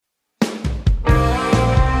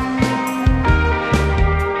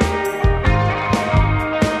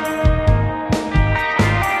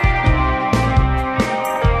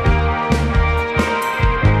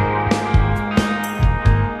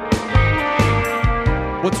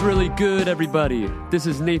What's really good, everybody? This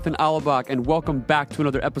is Nathan Alabach, and welcome back to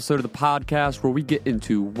another episode of the podcast where we get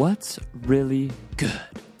into what's really good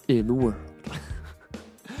in the world.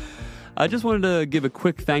 I just wanted to give a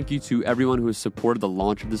quick thank you to everyone who has supported the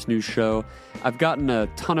launch of this new show. I've gotten a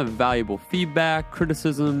ton of valuable feedback,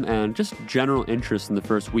 criticism, and just general interest in the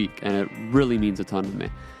first week, and it really means a ton to me.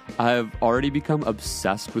 I have already become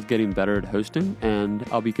obsessed with getting better at hosting, and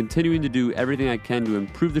I'll be continuing to do everything I can to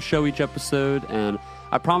improve the show each episode, and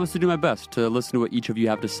I promise to do my best to listen to what each of you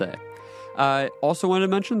have to say. I also wanted to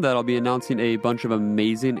mention that I'll be announcing a bunch of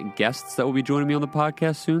amazing guests that will be joining me on the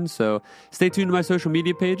podcast soon, so stay tuned to my social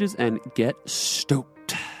media pages and get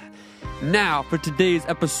stoked. Now, for today's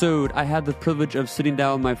episode, I had the privilege of sitting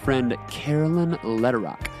down with my friend Carolyn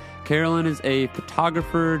Lederach. Carolyn is a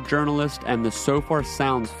photographer, journalist, and the So Far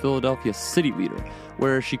Sounds Philadelphia city leader,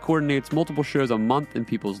 where she coordinates multiple shows a month in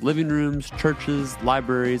people's living rooms, churches,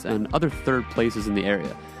 libraries, and other third places in the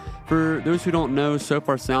area. For those who don't know, So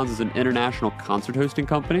Far Sounds is an international concert hosting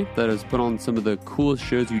company that has put on some of the coolest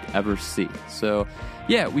shows you'd ever see. So,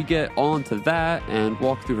 yeah, we get all into that and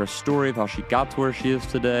walk through her story of how she got to where she is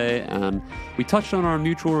today, and we touched on our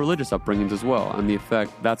mutual religious upbringings as well, and the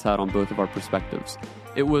effect that's had on both of our perspectives.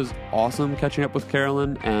 It was awesome catching up with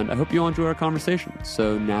Carolyn, and I hope you all enjoy our conversation.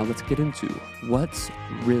 So now let's get into what's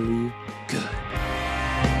really good.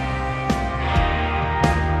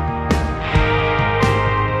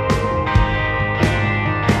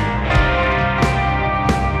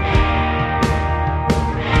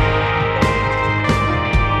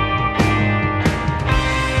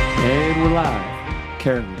 And we're live.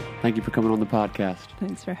 Carolyn, thank you for coming on the podcast.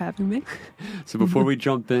 Thanks for having me. So before we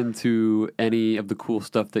jump into any of the cool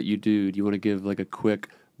stuff that you do you want to give like a quick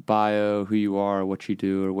bio, who you are, what you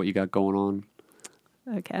do, or what you got going on?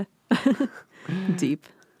 Okay. Deep.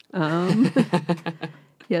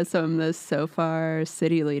 Yeah, so I'm the So Far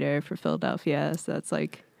city leader for Philadelphia. So that's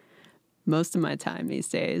like most of my time these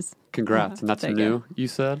days. Congrats. And that's new, you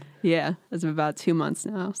said? Yeah, it's about 2 months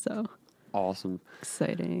now, so. Awesome.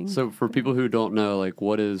 Exciting. So for people who don't know, like,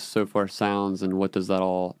 what is So Far Sounds and what does that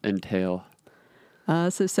all entail?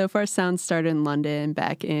 So Far Sounds started in London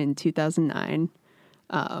back in 2009.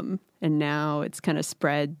 And now it's kind of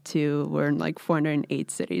spread to, we're in like 408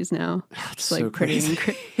 cities now. That's like so crazy.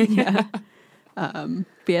 Yeah. But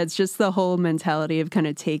yeah, it's just the whole mentality of kind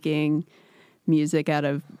of taking music out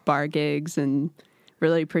of bar gigs and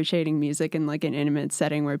really appreciating music in like an intimate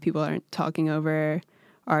setting where people aren't talking over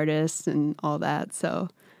artists and all that. So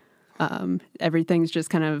everything's just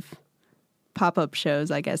kind of pop-up shows,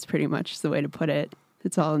 I guess, pretty much is the way to put it.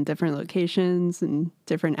 It's all in different locations and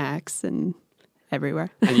different acts and everywhere.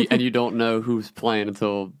 and you don't know who's playing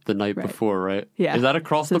until the night before, right? Yeah. Is that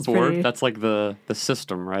across the board? That's like the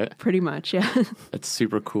system, right? Pretty much, yeah. It's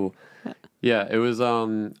super cool. Yeah, it was,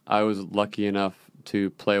 I was lucky enough to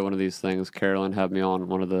play one of these things. Carolyn had me on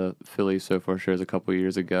one of the Philly So Far shows a couple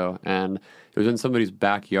years ago, and it was in somebody's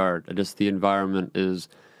backyard. Just the environment is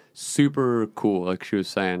super cool, like she was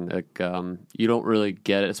saying. Like you don't really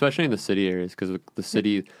get it, especially in the city areas, because the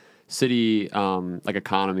city like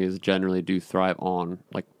economies generally do thrive on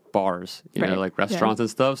like bars, you know, like restaurants and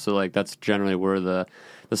stuff. So like that's generally where the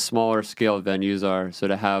smaller scale venues are. So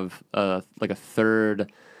to have like a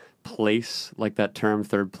third place, like that term,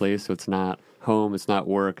 third place, so it's not home, it's not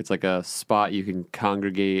work, it's like a spot you can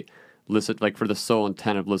congregate, listen, like for the sole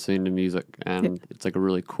intent of listening to music, and it's like a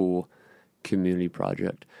really cool community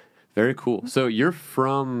project. Very cool. So you're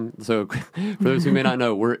for those who may not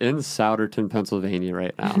know, we're in Souderton, Pennsylvania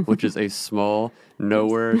right now, which is a small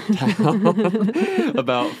nowhere town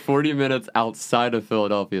about 40 minutes outside of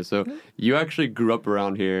Philadelphia. So you actually grew up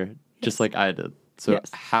around here just like I did. So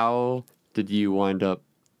how did you wind up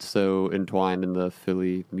so entwined in the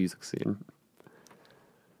Philly music scene?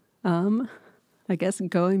 I guess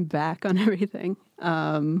going back on everything,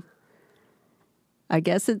 I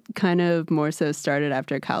guess it kind of more so started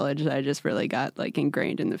after college. I just really got like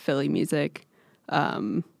ingrained in the Philly music.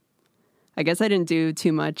 I guess I didn't do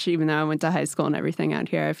too much, even though I went to high school and everything out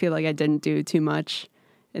here. I feel like I didn't do too much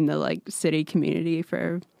in the like city community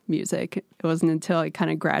for music. It wasn't until I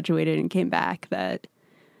kind of graduated and came back that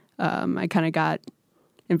I kind of got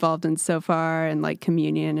involved in So Far and like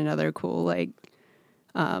Communion and other cool like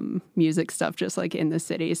music stuff just like in the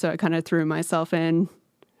city. So I kind of threw myself in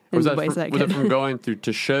Was it from going through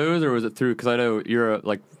to shows, or was it through, because I know you're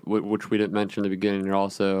which we didn't mention in the beginning, you're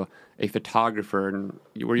also a photographer. And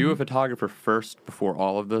were you a photographer first before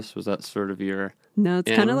all of this? Was that sort of your... No,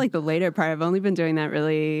 it's kind of like the later part. I've only been doing that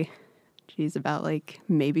really geez, about like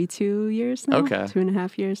maybe 2 years now. Okay.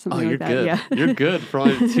 2.5 years, something you're like that. good. Yeah. You're good for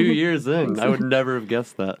only 2 years in. I would never have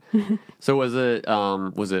guessed that. So was it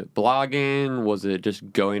blogging? Was it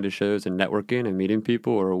just going to shows and networking and meeting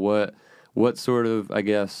people, or what sort of, I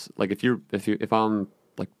guess, like if I'm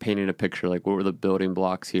like painting a picture, like what were the building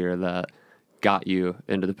blocks here that got you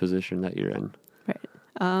into the position that you're in?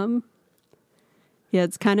 Right. Yeah,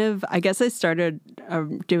 it's kind of, I guess I started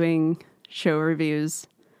doing show reviews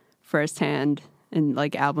firsthand and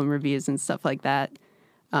like album reviews and stuff like that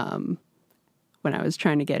when I was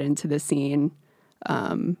trying to get into the scene.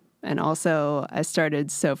 And also I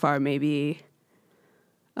started so far maybe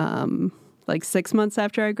like 6 months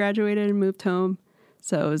after I graduated and moved home.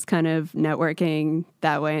 So it was kind of networking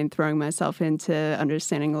that way and throwing myself into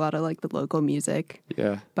understanding a lot of like the local music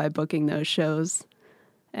by booking those shows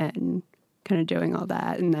and kind of doing all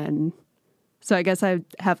that. And then, so I guess I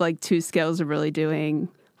have like two skills of really doing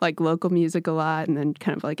like local music a lot and then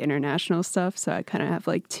kind of like international stuff. So I kind of have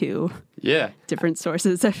like two different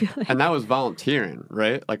sources, I feel like. And that was volunteering,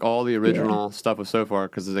 right? Like all the original stuff was so far,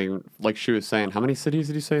 because like she was saying, how many cities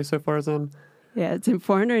did you say so far is in? Yeah, it's in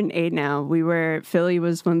 408 now. Philly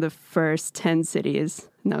was one of the first 10 cities,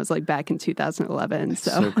 and that was like back in 2011.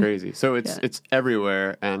 So crazy. So it's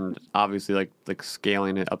everywhere, and obviously like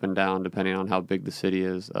scaling it up and down depending on how big the city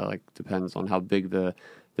is. Like depends on how big the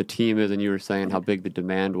team is, and you were saying how big the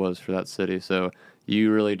demand was for that city. So you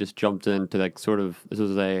really just jumped into like sort of, this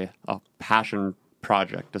was a passion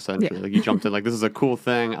project essentially. Like you jumped in like, this is a cool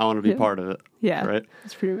thing, I want to be part of it. Yeah, right.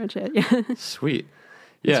 That's pretty much it. Yeah. Sweet.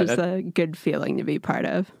 Yeah, it's just a good feeling to be part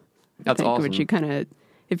of. That's awesome. Which you kind of,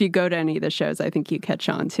 if you go to any of the shows, I think you catch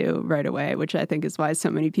on to right away, which I think is why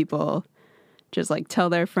so many people just like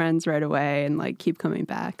tell their friends right away and like keep coming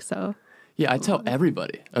back. So yeah, I tell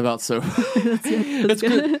everybody about So. It's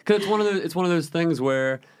good because it's one of those things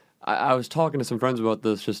where I was talking to some friends about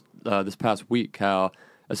this just this past week. How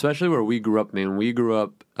especially where we grew up, man. We grew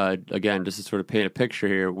up again, just to sort of paint a picture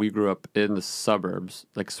here. We grew up in the suburbs,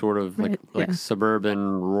 like sort of like suburban,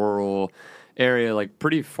 rural area, like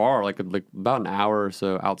pretty far, like about an hour or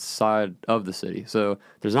so outside of the city. So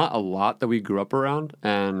there's not a lot that we grew up around,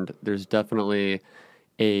 and there's definitely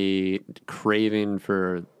a craving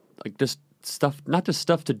for like just stuff, not just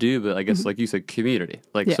stuff to do, but I guess like you said, community.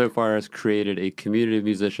 Like So Far has created a community of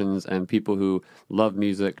musicians and people who love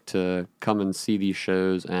music to come and see these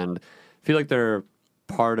shows and feel like they're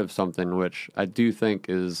part of something, which I do think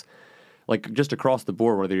is like just across the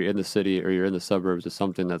board, whether you're in the city or you're in the suburbs, is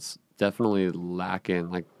something that's definitely lacking.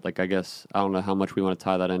 Like I guess I don't know how much we want to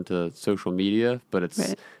tie that into social media, but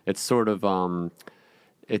it's sort of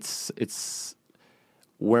it's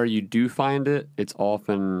where you do find it, it's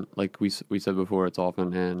often, like we said before, it's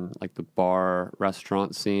often in like the bar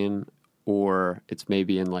restaurant scene, or it's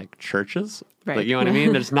maybe in like churches. Right. Like, you know what I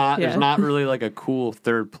mean? There's not really like a cool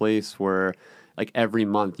third place where like every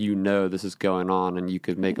month this is going on, and you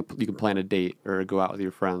could you can plan a date or go out with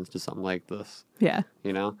your friends to something like this. Yeah.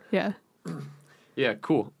 You know? Yeah. Yeah,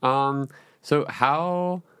 cool. So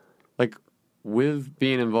how, like, with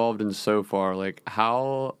being involved in So Far, like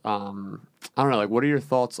how I don't know, like what are your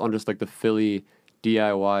thoughts on just like the Philly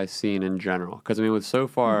DIY scene in general? Because I mean, with So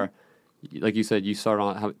Far, like you said, you started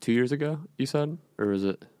on 2 years ago, you said, or was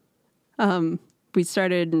it? We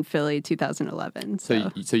started in Philly 2011.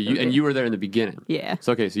 So you were there in the beginning. Yeah.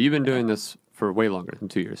 So okay, so you've been doing this for way longer than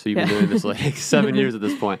 2 years. So you've been doing this like 7 years at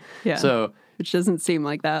this point. Yeah. So which doesn't seem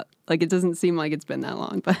like that. Like it doesn't seem like it's been that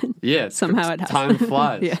long, but somehow it has. Time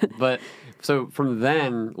flies. Yeah. But so from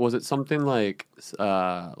then, was it something like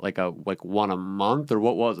one a month, or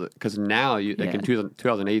what was it? Because now in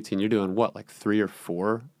 2018, you're doing what, like 3 or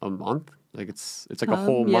 4 a month? Like it's like a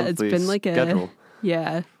whole monthly it's been like schedule.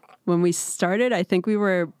 Yeah. When we started, I think we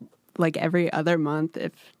were like every other month,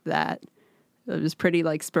 if that. It was pretty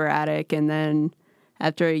like sporadic, and then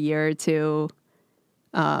after a year or two,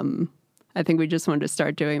 I think we just wanted to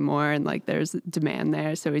start doing more, and like there's demand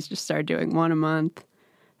there, so we just started doing 1 a month,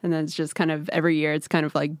 and then it's just kind of every year it's kind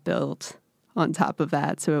of like built on top of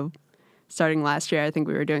that. So starting last year, I think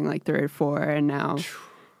we were doing like 3 or 4, and now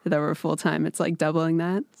that we're full time, it's like doubling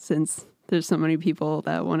that, since there's so many people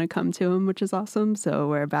that want to come to them, which is awesome. So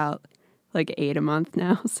we're about like 8 a month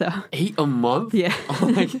now. So 8 a month? Yeah.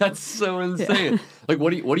 Oh my, that's so insane. Yeah. Like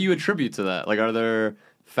what do you attribute to that? Like, are there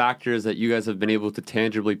factors that you guys have been able to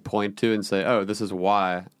tangibly point to and say, oh, this is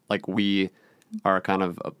why like we are kind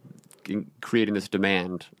of creating this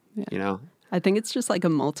demand, you know? I think it's just like a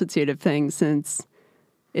multitude of things, since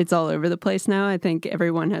it's all over the place now. I think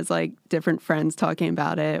everyone has like different friends talking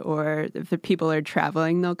about it, or if the people are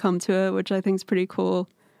traveling, they'll come to it, which I think is pretty cool.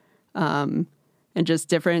 and just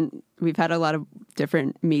different. We've had a lot of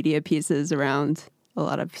different media pieces around a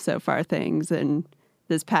lot of So Far things. And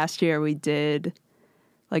this past year we did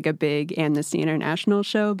like a big Amnesty International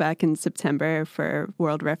show back in September for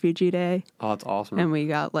World Refugee Day. Oh, that's awesome. And we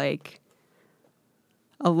got like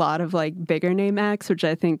a lot of like bigger name acts, which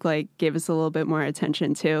I think like gave us a little bit more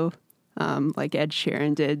attention too. Like Ed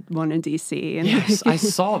Sheeran did one in DC. And yes, like, I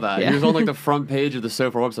saw that. Yeah. He was on like the front page of the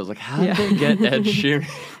So Far website. I was like, how did they get Ed Sheeran?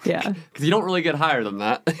 Yeah. Because you don't really get higher than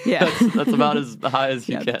that. Yeah. that's about as high as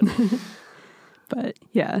you Yep. get. But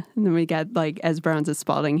yeah, and then we got like Esperanza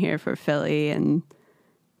Spalding here for Philly, and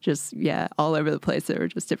just, yeah, all over the place. There were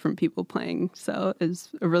just different people playing. So it was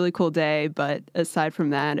a really cool day. But aside from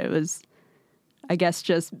that, it was, I guess,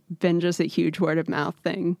 just a huge word of mouth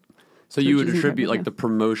thing. So you would Which is attribute incredible, like the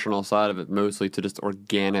promotional side of it mostly to just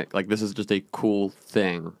organic, like this is just a cool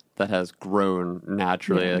thing that has grown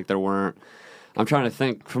naturally. Yeah. Like there weren't, I'm trying to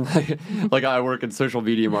think from like I work in social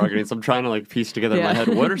media marketing, so I'm trying to like piece together in my Yeah.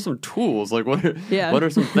 head, what are some tools? Like what are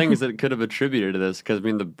some things that could have attributed to this? Because I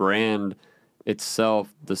mean the brand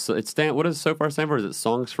itself, what does So Far stand for? Is it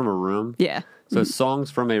Songs from a Room? Yeah. So Songs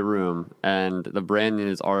from a Room, and the branding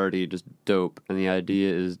is already just dope, and the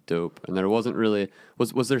idea is dope. And there wasn't really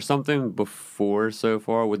was there something before So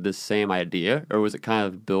Far with this same idea, or was it kind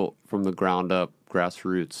of built from the ground up,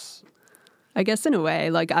 grassroots? I guess in a way,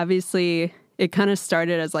 like obviously it kind of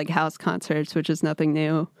started as like house concerts, which is nothing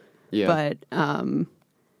new. Yeah. But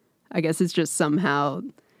I guess it's just somehow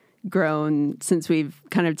grown since we've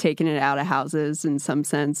kind of taken it out of houses in some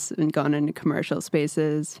sense and gone into commercial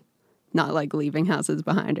spaces. Not like leaving houses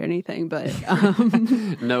behind or anything, but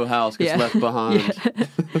No house gets Yeah. left behind.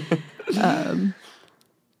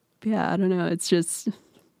 yeah, I don't know. It's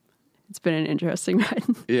been an interesting ride.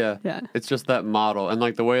 Yeah. Yeah. It's just that model. And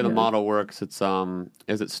like the way the Yeah. model works, it's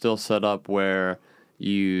is it still set up where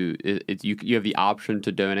you have the option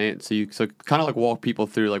to donate, so kind of like walk people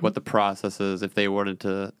through like what the process is if they wanted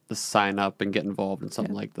to sign up and get involved in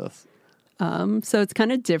something like this. So it's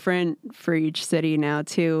kind of different for each city now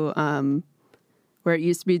too. Where it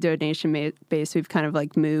used to be donation based, we've kind of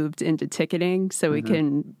like moved into ticketing, so we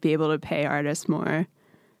can be able to pay artists more.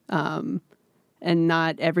 And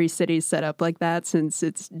not every city's set up like that, since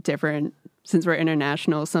it's different. Since we're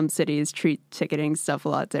international, some cities treat ticketing stuff a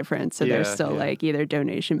lot different. So they're still like either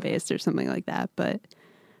donation based or something like that. But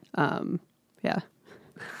yeah.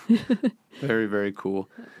 Very, very cool.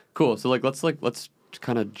 Cool. So let's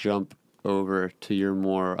kind of jump over to your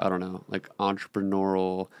more, I don't know, like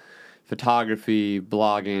entrepreneurial photography,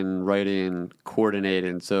 blogging, writing,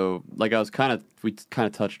 coordinating. So like we kind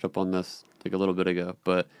of touched up on this like a little bit ago,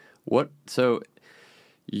 but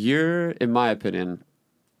you're, in my opinion,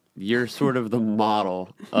 you're sort of the model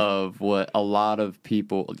of what a lot of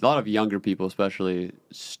younger people especially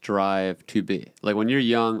strive to be. Like when you're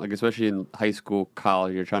young, like especially in high school,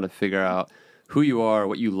 college, you're trying to figure out who you are,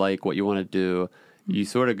 what you like, what you want to do. You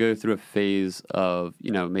sort of go through a phase of,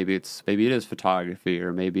 maybe it is photography,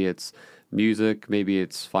 or maybe it's music, maybe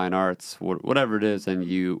it's fine arts, whatever it is, and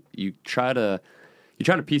you try to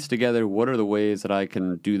piece together what are the ways that I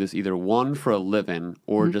can do this, either one for a living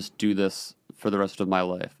or just do this for the rest of my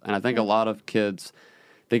life. And I think a lot of kids,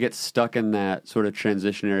 they get stuck in that sort of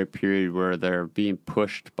transitionary period where they're being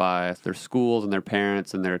pushed by their schools and their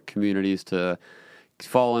parents and their communities to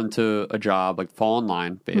fall into a job, like fall in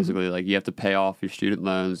line, basically. Like you have to pay off your student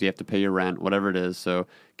loans, you have to pay your rent, whatever it is. So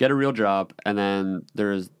get a real job, and then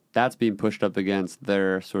that's being pushed up against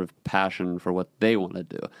their sort of passion for what they want to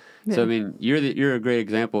do. Yeah. So I mean, you're a great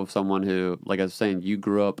example of someone who, like I was saying, you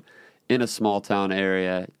grew up in a small town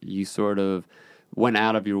area. You sort of went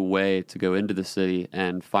out of your way to go into the city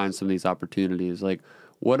and find some of these opportunities. Like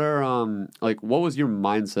what was your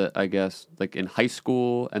mindset, I guess, like in high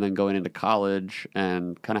school and then going into college,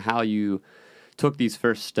 and kind of how you took these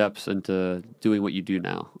first steps into doing what you do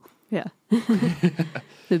now? Yeah.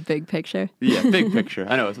 The big picture. Yeah, big picture.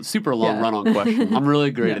 I know, it's a super long run-on question. I'm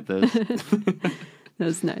really great at this. That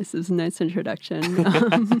was nice. It was a nice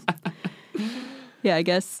introduction. Yeah, I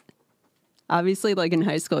guess, obviously, like in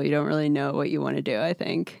high school, you don't really know what you want to do, I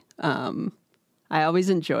think. I always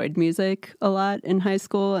enjoyed music a lot in high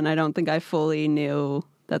school, and I don't think I fully knew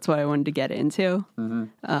that's what I wanted to get into.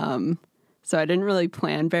 So I didn't really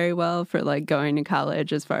plan very well for like going to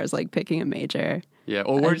college as far as like picking a major. Yeah.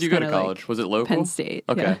 Well, where did you go to college? Like, was it local? Penn State.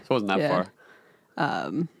 Okay, yeah. so it wasn't that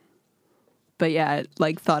far. But yeah, I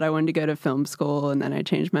like thought I wanted to go to film school, and then I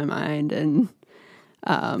changed my mind and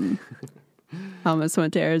almost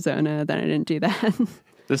went to Arizona. Then I didn't do that.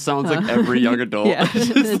 This sounds like every young adult. Yeah,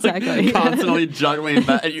 Just exactly. like constantly juggling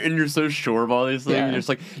that, and you're so sure of all these things. Yeah. And you're just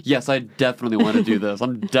like, yes, I definitely want to do this.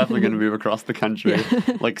 I'm definitely going to move across the country.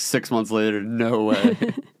 Like 6 months later, no way.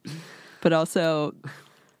 But also,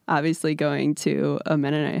 obviously, going to a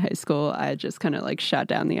Mennonite high school, I just kind of like shot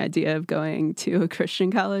down the idea of going to a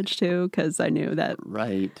Christian college too, because I knew that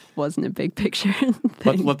Right. wasn't a big picture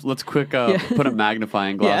thing. Let's quick put a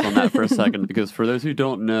magnifying glass on that for a second, because for those who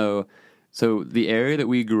don't know, so the area that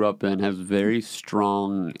we grew up in has very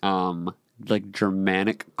strong like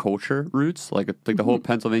Germanic culture roots, like the whole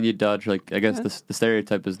Pennsylvania Dutch. Like I guess the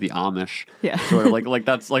stereotype is the Amish, sort of like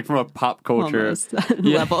that's like from a pop culture Almost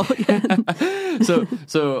level.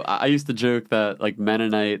 So I used to joke that like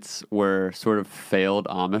Mennonites were sort of failed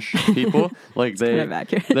Amish people. Like kind of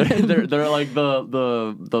accurate. they're like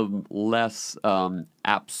the less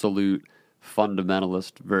absolute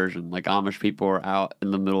fundamentalist version. Like Amish people are out in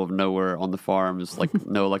the middle of nowhere on the farms, like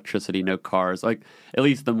no electricity, no cars. Like at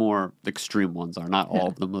least the more extreme ones are. Not all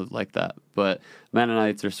of them live like that, but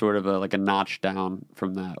Mennonites are sort of like a notch down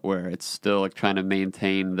from that, where it's still like trying to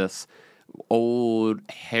maintain this old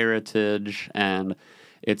heritage. And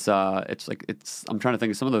it's I'm trying to think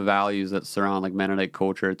of some of the values that surround like Mennonite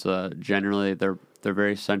culture. It's generally they're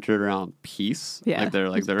very centered around peace. Yeah,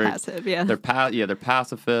 they're very passive. Yeah, they're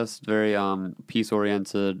pacifist, very peace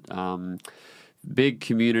oriented, big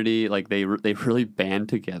community. Like they really band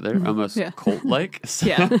together, almost cult like. So,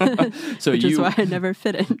 so which is why I never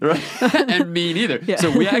fit in. Right, and me neither. Yeah.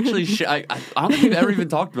 So we actually I don't think we've ever even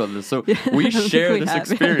talked about this. So we share this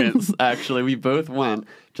experience. Actually, we both went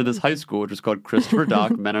to this high school, which is called Christopher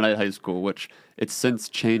Dock Mennonite High School, which it's since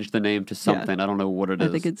changed the name to something. I don't know what it is.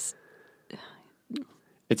 I think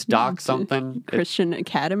it's Dock something. Christian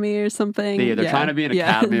Academy or something. Yeah, they're trying to be an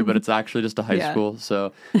academy, but it's actually just a high school.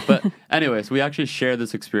 So, but anyways, we actually share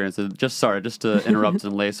this experience. Just to interrupt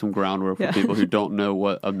and lay some groundwork for people who don't know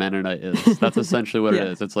what a Mennonite is. That's essentially what it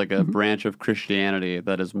is. It's like a branch of Christianity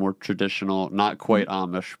that is more traditional, not quite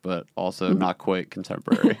Amish, but also not quite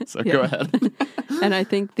contemporary. So go ahead. And I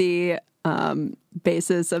think the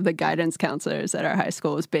basis of the guidance counselors at our high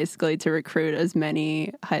school was basically to recruit as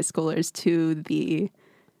many high schoolers to the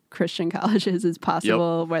Christian colleges as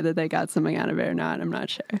possible. Whether they got something out of it or not, I'm not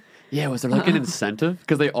sure. Yeah, was there like an incentive?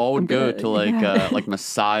 Because they all would go to like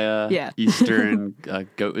Messiah, Eastern,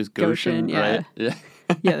 Goshen, right? Yeah,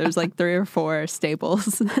 there's like 3 or 4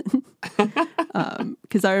 staples.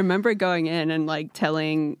 Because I remember going in and like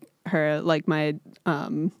telling her like my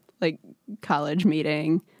like college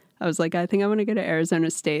meeting. I was like, I think I want to go to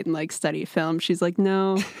Arizona State and like study film. She's like,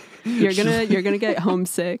 no, you're gonna get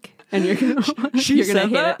homesick and you're gonna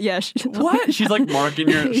hate it. Yeah. What? She's like marking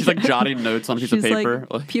she's like jotting notes on a piece of paper.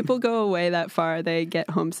 Like, people go away that far, they get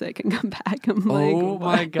homesick and come back. I'm like, oh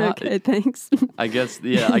my God. Okay, thanks. I guess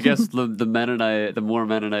the Mennonite, the more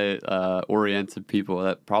Mennonite oriented people,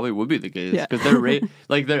 that probably would be the case, because they're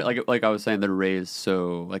like I was saying, they're raised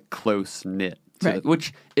so like close knit,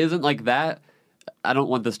 which isn't like that. I don't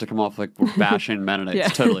want this to come off like we're bashing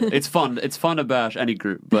Mennonites. Totally, it's fun. It's fun to bash any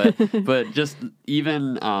group, but just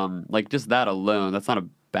even like just that alone, that's not a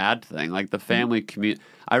bad thing. Like the family community,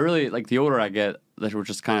 I really like. The older I get, that we're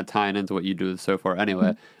just kind of tying into what you do so far.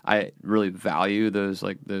 Anyway, I really value those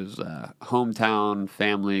hometown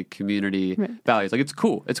family community values. Like it's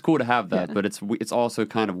cool. It's cool to have that, but it's also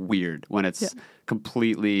kind of weird when it's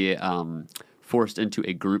completely forced into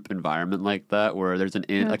a group environment like that, where there's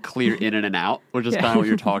a clear in and an out, which is kind of what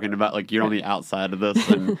you're talking about. Like you're on the outside of this,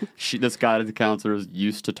 and this guidance counselor is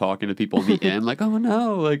used to talking to people on the in, like, oh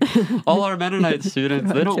no, like all our Mennonite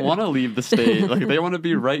students, they don't want to leave the state, like they want to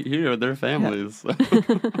be right here with their families.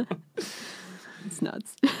 It's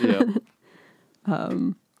nuts. Yeah.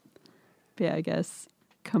 Yeah, I guess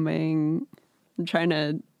I'm trying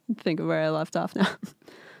to think of where I left off now.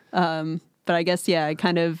 But I guess I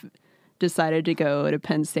kind of decided to go to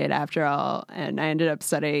Penn State after all, and I ended up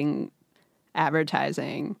studying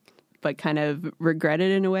advertising, but kind of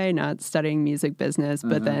regretted in a way not studying music business.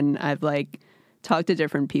 But then I've like talked to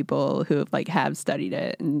different people who have studied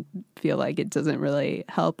it and feel like it doesn't really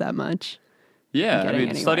help that much. Yeah, I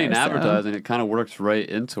mean, studying advertising, it kind of works right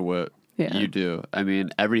into what you do. I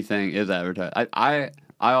mean, everything is advertising.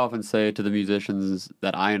 I often say to the musicians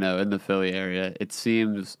that I know in the Philly area, it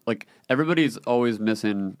seems like everybody's always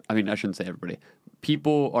missing. I mean, I shouldn't say everybody.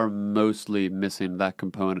 People are mostly missing that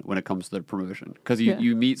component when it comes to their promotion. Because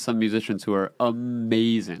you meet some musicians who are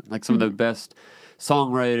amazing, like some of the best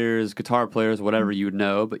songwriters, guitar players, whatever you would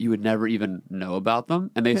know, but you would never even know about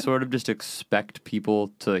them. And they sort of just expect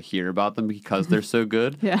people to hear about them because they're so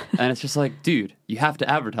good. Yeah. And it's just like, dude, you have to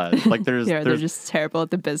advertise. Like They're just terrible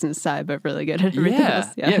at the business side, but really good at everything else.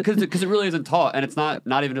 Yeah, because it really isn't taught. And it's not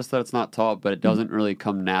even just that it's not taught, but it doesn't really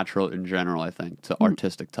come natural in general, I think, to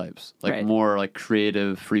artistic types. Like Right. more like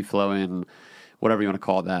creative, free-flowing, whatever you want to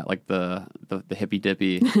call that, like the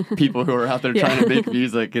hippy-dippy people who are out there trying to make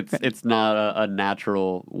music. It's not a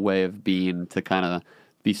natural way of being to kind of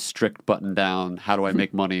be strict button down. How do I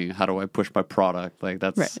make money? How do I push my product? Like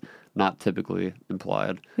that's not typically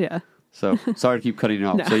implied. Yeah. So sorry to keep cutting you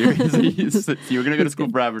off. No. So you're going to go to school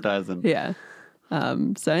for advertising. Yeah.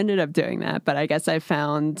 So I ended up doing that, but I guess I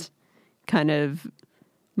found kind of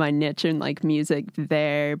my niche in like music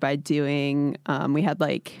there by doing, we had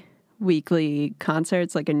like weekly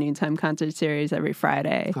concerts, like a noontime concert series every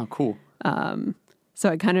Friday. Oh, cool. So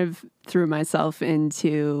I kind of threw myself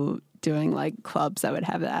into doing like clubs that would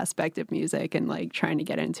have the aspect of music and like trying to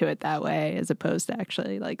get into it that way as opposed to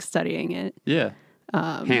actually like studying it. Yeah.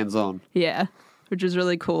 Hands on. Yeah, which was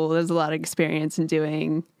really cool. There's a lot of experience in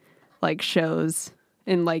doing like shows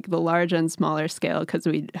in like the large and smaller scale because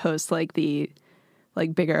we'd host like the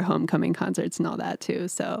like bigger homecoming concerts and all that too.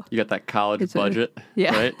 So You got that college budget,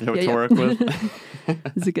 yeah. right? To Yeah. work with.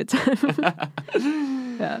 it's a good time.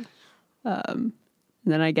 Yeah. And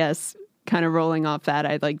then I guess kind of rolling off that,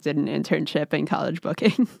 I like did an internship in college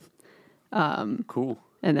booking. Cool.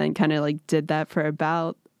 And then kind of like did that for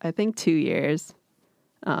about, I think, 2 years.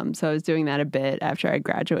 So I was doing that a bit after I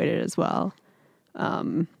graduated as well.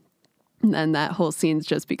 And then that whole scene's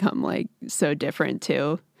just become like so different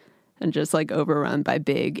too. And just like overrun by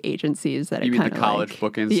big agencies that You it mean kind the of college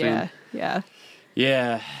booking scene? Yeah, yeah.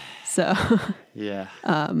 Yeah. So Yeah.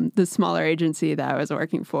 the smaller agency that I was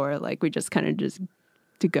working for, like we just kind of just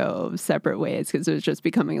to go separate ways because it was just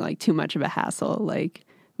becoming like too much of a hassle. Like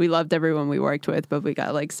we loved everyone we worked with, but we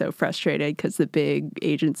got like so frustrated because the big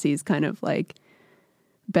agencies kind of like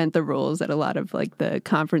bent the rules at a lot of like the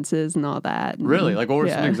conferences and all that. And, Really? Like what were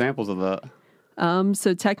some examples of that?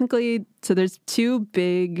 So technically, there's two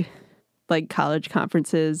big like college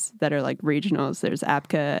conferences that are like regionals. There's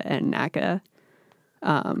APCA and NACA.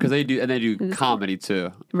 Because they do comedy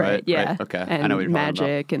too, right? Yeah. Right. Okay. And I know what you're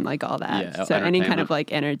magic and like all that. Yeah, so any kind entertainment. of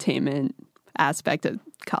like entertainment aspect of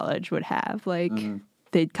college would have like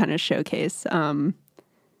they'd kind of showcase.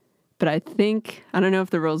 But I don't know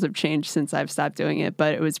if the rules have changed since I've stopped doing it,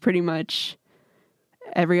 but it was pretty much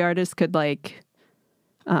every artist could like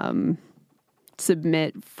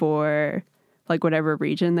submit for like whatever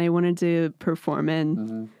region they wanted to perform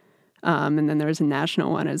in. And then there was a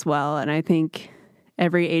national one as well. And I think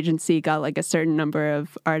every agency got like a certain number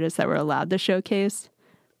of artists that were allowed to showcase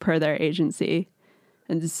per their agency.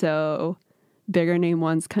 And so bigger name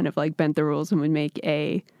ones kind of like bent the rules and would make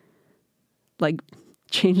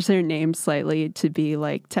change their name slightly to be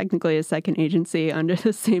like technically a second agency under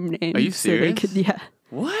the same name. Are you so serious? Yeah.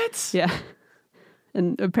 What? Yeah.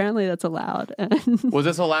 And apparently that's allowed. Was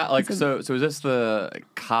this allowed? Like, so is this the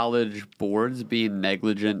college boards being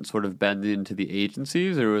negligent, sort of bending to the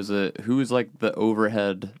agencies, or was it who was like the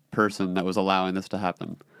overhead person that was allowing this to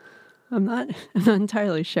happen? I'm not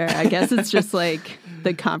entirely sure. I guess it's just like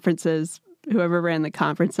the conferences, whoever ran the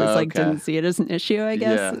conferences didn't see it as an issue, I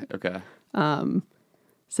guess. Yeah. Okay.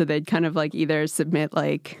 So they'd kind of like either submit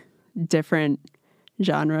like different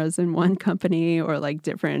genres in one company or like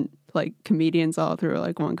different like comedians all through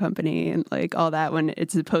like one company and like all that when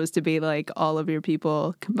it's supposed to be like all of your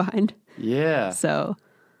people combined. Yeah. So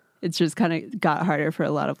it's just kind of got harder for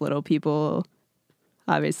a lot of little people,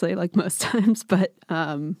 obviously, like most times. But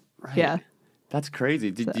yeah. That's crazy.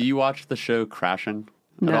 Do you watch the show Crashing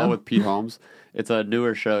at No. all with Pete Holmes? It's a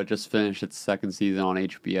newer show. It just finished its second season on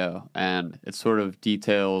HBO, and it sort of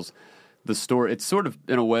details the story. It's sort of,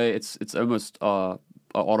 in a way, it's almost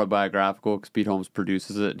autobiographical because Pete Holmes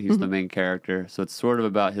produces it. He's the main character. So it's sort of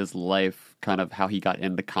about his life, kind of how he got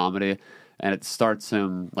into comedy. And it starts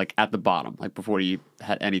him like at the bottom, like before he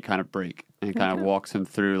had any kind of break. And it kind of walks him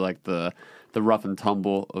through like the rough and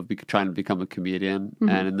tumble of trying to become a comedian.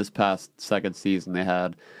 And in this past second season, they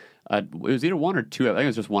had, it was either one or two. I think it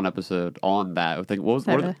was just one episode on that. I think what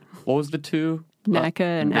was the two?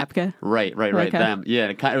 NACA and APCA. Right. Okay. Them. Yeah,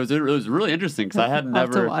 it was really interesting because I had I'll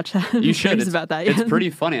never have to watch that. You should. Curious about that. Yeah. It's pretty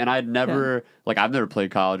funny, and I've never played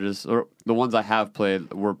colleges, or the ones I have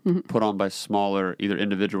played were put on by smaller either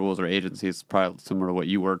individuals or agencies, probably similar to what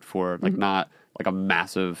you worked for, like not like a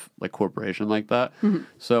massive like corporation like that.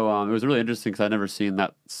 So it was really interesting because I'd never seen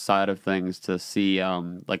that side of things. To see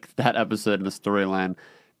like that episode in the storyline,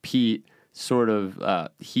 Pete sort of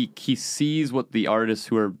he sees what the artists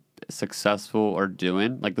who are successful are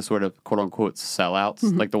doing, like the sort of quote unquote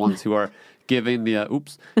sellouts, like the ones who are giving the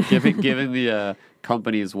giving the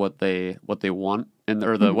companies what they want, and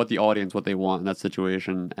or what the audience what they want in that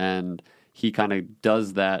situation, and he kind of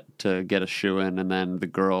does that to get a shoe in, and then the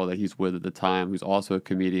girl that he's with at the time, who's also a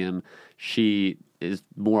comedian, she is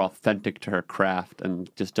more authentic to her craft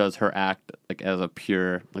and just does her act like as a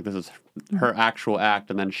pure, like this is her actual act,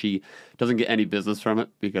 and then she doesn't get any business from it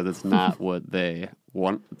because it's not what they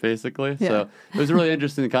want, basically. Yeah. So it was really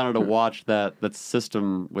interesting kind of to watch that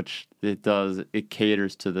system, which it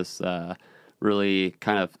caters to this really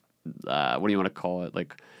kind of what do you want to call it,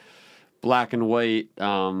 like black and white.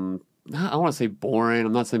 I want to say boring.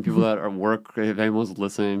 I'm not saying people that if anyone's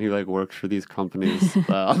listening who like works for these companies.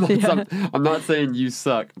 I'm not saying you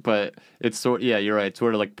suck, but it's you're right. It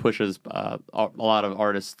sort of like pushes a lot of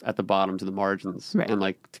artists at the bottom to the margins, right, and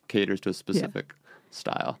like caters to a specific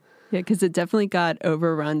style. Yeah, because it definitely got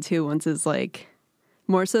overrun too once it's like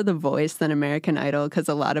more so The Voice than American Idol, because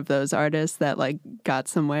a lot of those artists that like got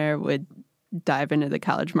somewhere would dive into the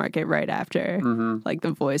college market right after like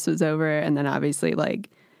The Voice was over, and then obviously like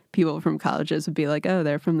people from colleges would be like, oh,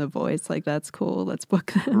 they're from The Voice, like that's cool, let's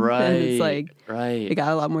book them. Right. And it's like it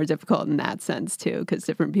got a lot more difficult in that sense too, because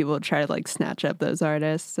different people try to like snatch up those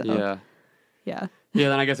artists. So, yeah.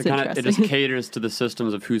 Then I guess it just caters to the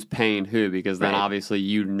systems of who's paying who, because then obviously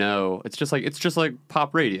it's just like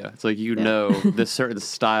pop radio. It's like this certain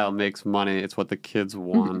style makes money. It's what the kids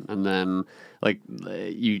want, and then like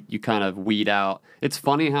you kind of weed out. It's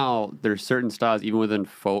funny how there's certain styles even within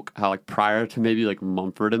folk. How like prior to maybe like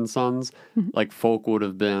Mumford and Sons, like folk would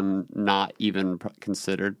have been not even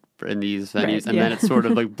considered in these venues, and then it sort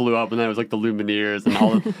of like blew up, and then it was like the Lumineers, and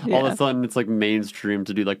all of a sudden it's like mainstream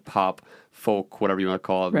to do like pop, folk, whatever you want to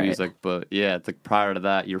call it, music. But it's like prior to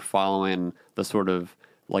that, you're following the sort of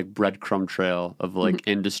like breadcrumb trail of like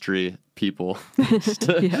industry people. It's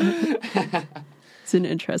an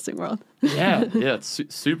interesting world. It's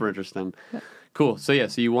super interesting. Cool. So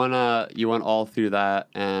so you went all through that,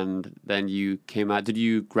 and then you came out. Did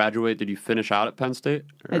you graduate? Did you finish out at Penn State?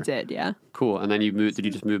 I did, yeah. Cool. And then you moved. Did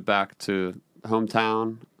you just move back to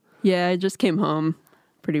hometown? Yeah, I just came home,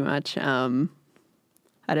 pretty much. I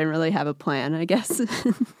didn't really have a plan, I guess.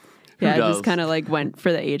 I just kind of like went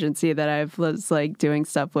for the agency that I was like doing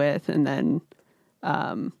stuff with, and then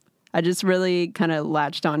I just really kind of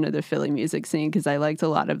latched onto the Philly music scene because I liked a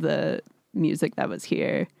lot of the music that was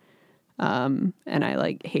here. And I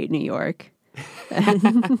like hate New York. I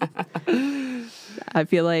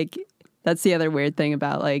feel like that's the other weird thing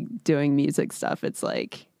about like doing music stuff. It's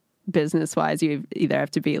like business wise, you either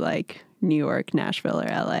have to be like New York, Nashville, or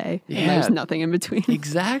LA. And there's nothing in between.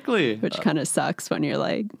 Exactly. Which kind of sucks when you're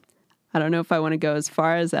like, I don't know if I want to go as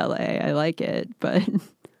far as LA. I like it, but and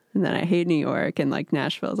then I hate New York, and like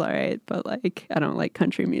Nashville's all right, but like I don't like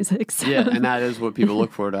country music. So. Yeah, and that is what people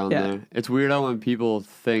look for down there. It's weird how when people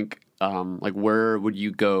think like where would you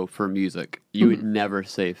go for music, you would never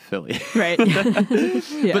say Philly, right?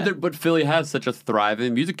 But Philly has such a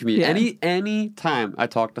thriving music community. Any time I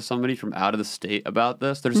talk to somebody from out of the state about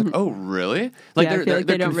this, they're just like, "Oh, really?" Like I feel like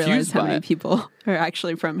they don't realize how many people are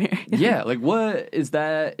actually from here. Like what is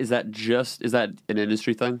that? Is that an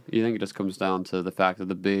industry thing? You think it just comes down to the fact that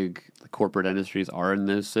the big corporate industries are in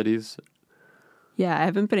those cities? Yeah, I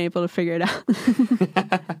haven't been able to figure it out.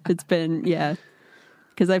 It's been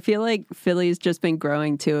because I feel like Philly's just been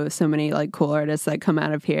growing too. So many like cool artists that come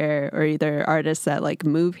out of here, or either artists that like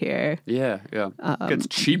move here. It's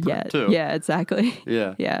cheaper too. Yeah, exactly.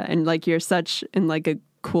 Yeah, and like you're such in like a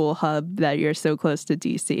cool hub that you're so close to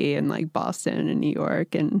DC and like Boston and New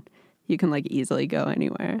York, and you can like easily go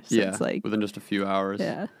anywhere. So it's like within just a few hours.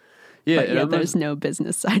 But there's no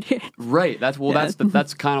business side here. Right. That's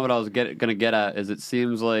kind of what I was going to get at. Is it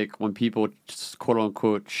seems like when people just, quote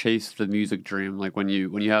unquote chase the music dream, like when you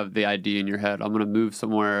have the idea in your head, I'm going to move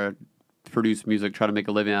somewhere, produce music, try to make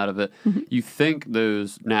a living out of it. You think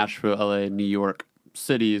those Nashville, LA, New York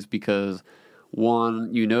cities because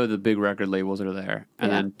one, the big record labels are there,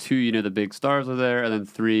 and then two, the big stars are there, and then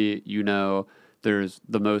three, there's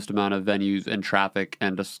the most amount of venues and traffic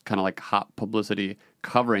and just kind of like hot publicity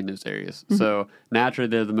covering those areas. So naturally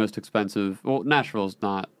they're the most expensive. Well, Nashville's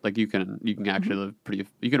not like you can actually live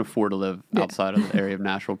you can afford to live outside of the area of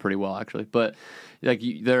Nashville pretty well actually. But like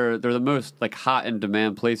they're the most like hot and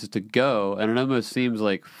demand places to go, and it almost seems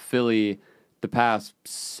like Philly the past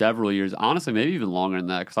several years, honestly maybe even longer than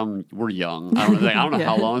that because we're young. I don't know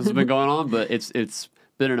how long this has been going on, but it's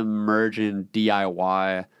been an emerging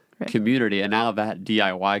DIY community, and now that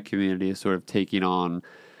DIY community is sort of taking on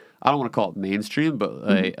I don't want to call it mainstream, but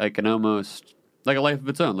like an almost like a life of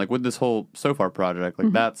its own. Like with this whole So Far project,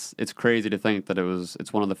 like it's crazy to think that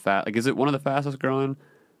it's one of the is it one of the fastest growing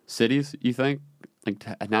cities, you think?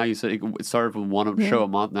 Like now you said it started from one show a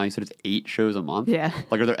month. Now you said it's 8 shows a month. Yeah.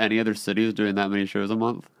 Like, are there any other cities doing that many shows a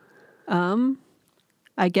month?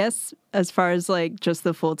 I guess as far as like just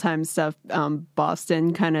the full-time stuff,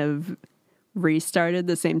 Boston kind of restarted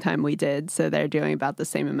the same time we did. So they're doing about the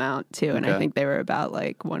same amount too. And I think they were about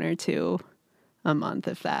like 1 or 2 a month,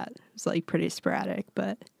 if that. It's like pretty sporadic,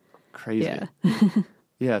 but crazy. Yeah.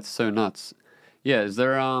 Yeah, it's so nuts. Yeah, is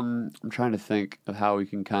there I'm trying to think of how we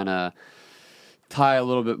can kind of tie a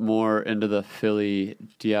little bit more into the Philly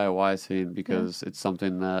DIY scene, because it's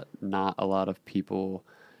something that not a lot of people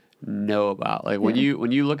know about. Like when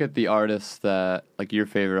you look at the artists that, like your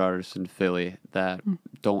favorite artists in Philly that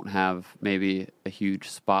don't have maybe a huge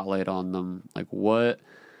spotlight on them, like what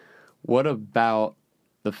about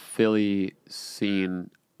the Philly scene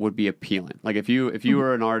would be appealing? Like if you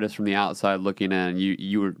were an artist from the outside looking in,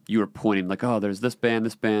 you were pointing like, oh, there's this band,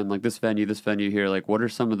 like this venue here. Like what are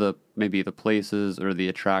some of the maybe the places or the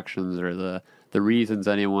attractions or the reasons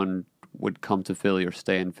anyone would come to Philly or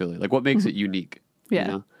stay in Philly? Like what makes it unique? Yeah. You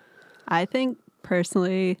know? I think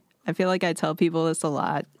personally, I feel like I tell people this a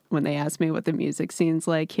lot when they ask me what the music scene's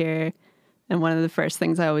like here. And one of the first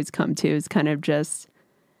things I always come to is kind of just,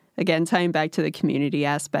 again, tying back to the community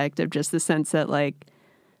aspect of just the sense that, like,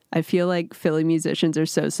 I feel like Philly musicians are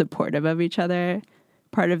so supportive of each other.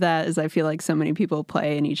 Part of that is I feel like so many people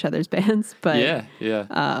play in each other's bands, but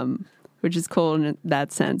which is cool in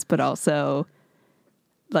that sense. But also,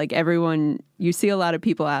 like everyone, you see a lot of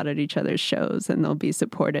people out at each other's shows, and they'll be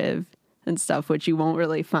supportive and stuff, which you won't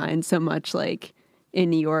really find so much like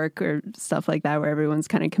in New York or stuff like that, where everyone's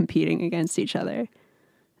kind of competing against each other.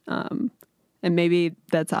 And maybe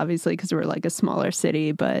that's obviously because we're like a smaller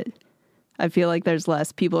city, but I feel like there's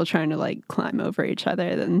less people trying to like climb over each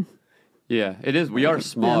other than. Yeah, it is. We are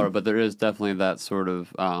smaller, but there is definitely that sort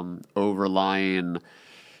of overlying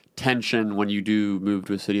tension when you do move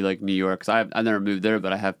to a city like New York. Because I've never moved there,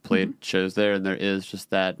 but I have played shows there, and there is just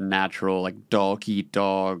that natural like dog eat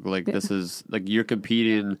dog. Like this is like you're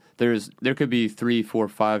competing. There could be 3, 4,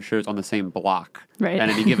 5 shows on the same block at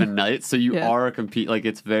any given night. So you are like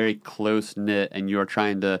it's very close knit, and you are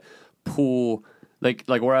trying to pull like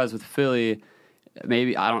whereas with Philly,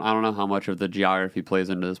 maybe I don't know how much of the geography plays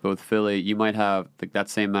into this, but with Philly, you might have like that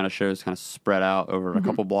same amount of shows kind of spread out over a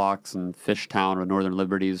couple blocks in Fishtown or Northern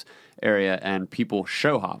Liberties area, and people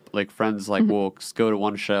show hop. Like friends like will go to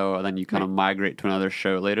one show and then you kind of migrate to another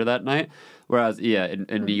show later that night. Whereas in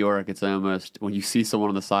New York, it's almost when you see someone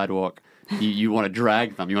on the sidewalk, you want to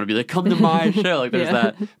drag them. You want to be like, come to my show. Like there's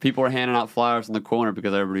that people are handing out flyers in the corner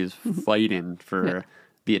because everybody's fighting for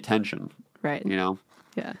the attention. Right. You know?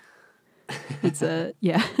 Yeah. It's I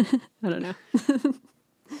don't know.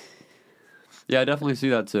 Yeah, I definitely see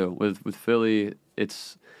that too. With Philly,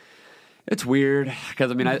 it's weird because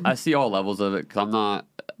I mean I see all levels of it because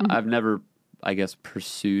I've never, I guess,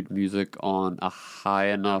 pursued music on a high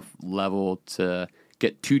enough level to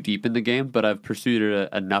get too deep in the game, but I've pursued it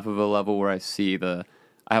at enough of a level where I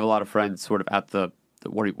have a lot of friends sort of at the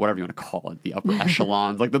whatever you want to call it, the upper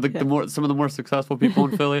echelons, like some of the more successful people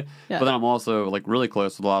in Philly. But then I'm also like really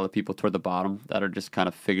close with a lot of the people toward the bottom that are just kind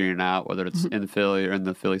of figuring it out, whether it's in Philly or in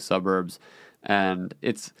the Philly suburbs. And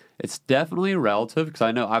it's definitely relative because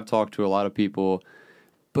I know I've talked to a lot of people,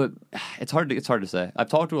 but it's hard to say. I've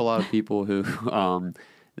talked to a lot of people who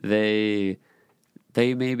they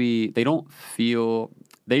don't feel,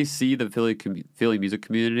 they see the Philly music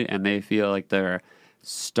community and they feel like they're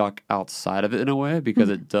stuck outside of it in a way because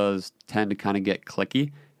it does tend to kind of get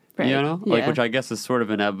cliquey, you know, like which I guess is sort of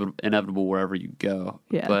inevitable wherever you go.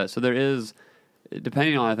 But so there is,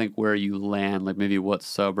 depending on I think where you land, like maybe what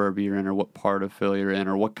suburb you're in or what part of Philly you're in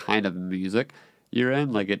or what kind of music you're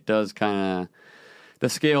in, like it does kind of, the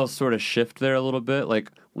scales sort of shift there a little bit.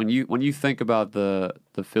 Like when you think about the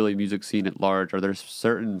Philly music scene at large, are there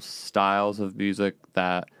certain styles of music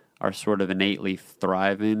that are sort of innately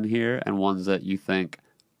thriving here and ones that you think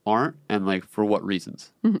aren't, and like for what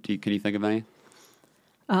reasons? Can you think of any?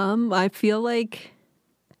 I feel like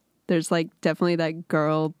there's like definitely that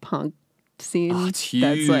girl punk scene that's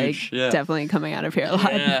like definitely coming out of here a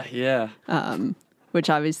lot.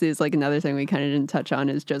 Which obviously is like another thing we kind of didn't touch on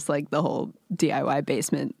is just like the whole DIY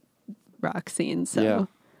basement rock scene. So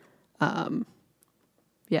but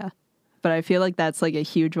I feel like that's like a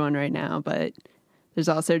huge one right now, but there's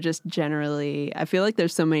also just generally, I feel like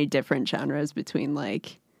there's so many different genres between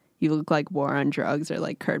like, you look like War on Drugs or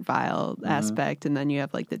like Kurt Vile aspect, and then you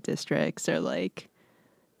have like the Districts or like,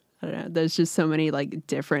 I don't know. There's just so many like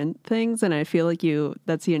different things, and I feel like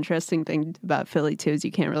that's the interesting thing about Philly too, is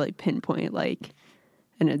you can't really pinpoint like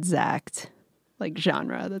an exact like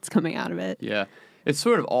genre that's coming out of it. Yeah. It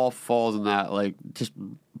sort of all falls in that like just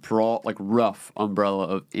broad, like rough umbrella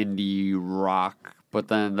of indie rock. But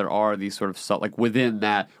then there are these sort of stuff like within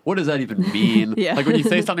that. What does that even mean? Yeah. Like when you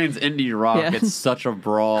say something's indie rock, Yeah. it's such a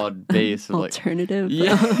broad base of like Alternative.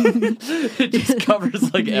 yeah, it just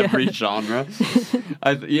covers like Yeah. every genre.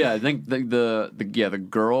 I think the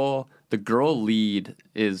girl lead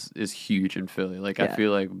is huge in Philly. Like I Yeah.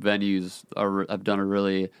 feel like venues have done a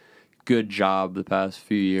really good job the past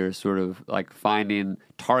few years, sort of like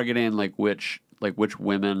targeting like which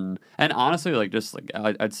women, and honestly like just like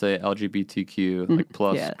I'd say LGBTQ like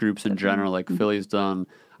plus Yeah, groups in general. Like Philly's done.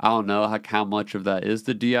 I don't know how much of that is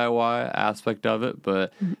the DIY aspect of it,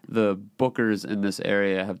 but the bookers in this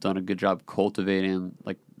area have done a good job cultivating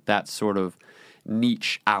like that sort of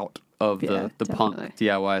niche out of Yeah, the punk definitely.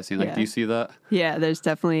 DIY scene. Like, Yeah. do you see that? Yeah, there's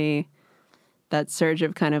definitely that surge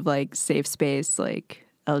of kind of like safe space, like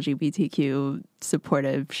LGBTQ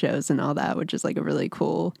supportive shows and all that, which is like a really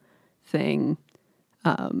cool thing.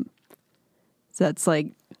 So that's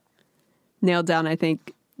like nailed down, I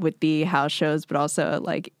think, with the house shows, but also at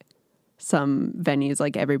like some venues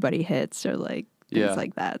like Everybody Hits or like things Yeah.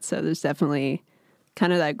 like that. So there's definitely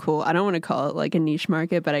kind of that cool, I don't want to call it like a niche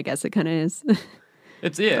market, but I guess it kind of is.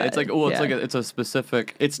 It's it's like yeah. it's a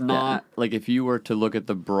specific. It's not like if you were to look at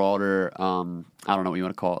the broader I don't know what you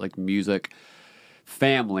want to call it, like music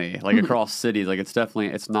family, like across cities. Like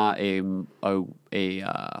it's not a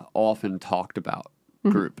often talked about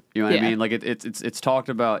group. You know what I Yeah. mean? Like it's talked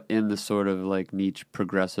about in the sort of like niche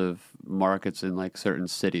progressive markets in like certain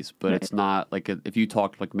cities, but Right. it's not like if you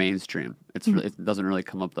talk like mainstream, it doesn't really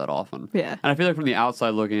come up that often. Yeah. And I feel like from the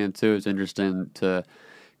outside looking in too, it's interesting to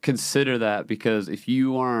consider that, because if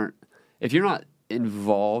you're not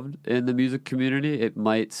involved in the music community, it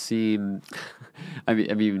might seem I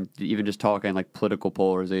mean even just talking like political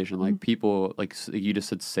polarization, like people, like you just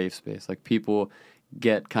said, safe space, like people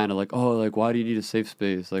get kind of like, oh, like why do you need a safe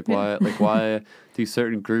space, like why do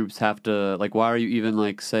certain groups have to, like why are you even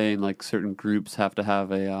like saying like certain groups have to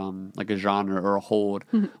have a like a genre or a hold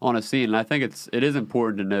on a scene. And I think it is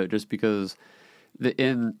important to note, just because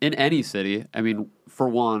in any city, I mean, for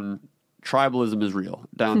one, tribalism is real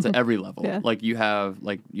down to every level. Yeah. Like you have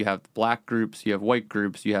black groups, you have white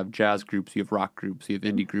groups, you have jazz groups, you have rock groups, you have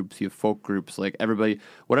indie groups, you have folk groups. Like everybody,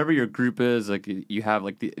 whatever your group is, like you have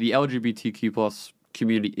like the LGBTQ plus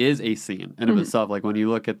community is a scene in of itself. Like when you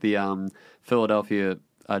look at the Philadelphia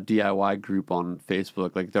DIY group on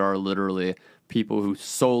Facebook, like there are literally people who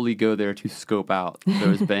solely go there to scope out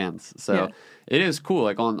those bands. So Yeah. it is cool.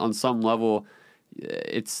 Like on some level,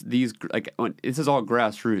 it's these like this is all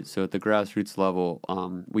grassroots. So at the grassroots level,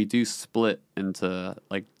 we do split into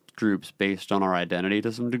like groups based on our identity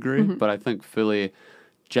to some degree. But I think Philly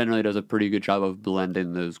generally does a pretty good job of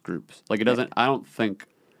blending those groups. Like it doesn't. I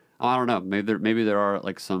don't know. Maybe there are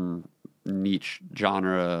like some niche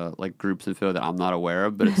genre like groups in Philly that I'm not aware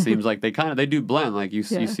of, but it seems like they do blend. Like you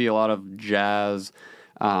see a lot of jazz,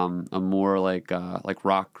 a more like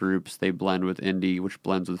rock groups. They blend with indie, which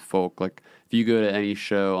blends with folk. Like if you go to any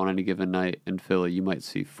show on any given night in Philly, you might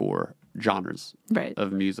see 4 genres Right.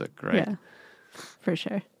 of music. Right? Yeah. For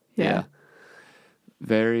sure. Yeah.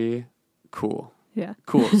 Very cool. Yeah.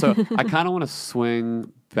 Cool. So I kind of want to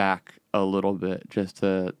swing back a little bit just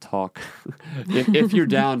to talk. if you're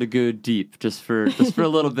down to go deep, just for a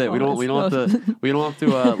little bit. We don't have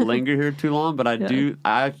to linger here too long. But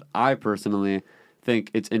I personally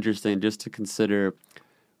think it's interesting just to consider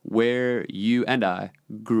where you and I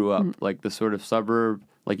grew up, like the sort of suburb.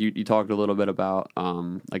 Like you talked a little bit about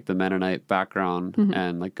like the Mennonite background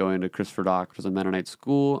and like going to Christopher Dock, which was a Mennonite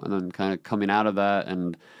school, and then kind of coming out of that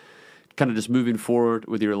and kind of just moving forward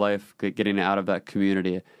with your life, getting out of that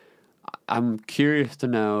community. I'm curious to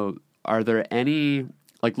know, are there any,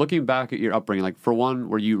 like looking back at your upbringing, like for one,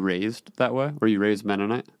 were you raised that way? Were you raised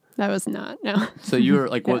Mennonite? I was not, no. So you were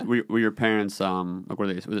like, what were your parents, like were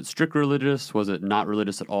they, was it strict religious? Was it not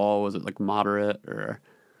religious at all? Was it like moderate or?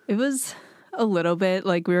 It was a little bit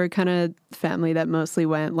like we were kind of family that mostly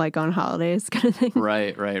went like on holidays kind of thing.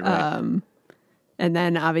 Right. And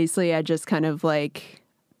then obviously I just kind of like,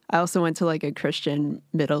 I also went to like a Christian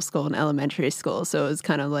middle school and elementary school. So it was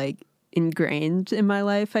kind of like ingrained in my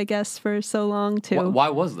life, I guess, for so long too. Why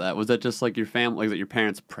was that? Was that just like your family, like, was it your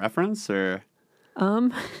parents' preference or?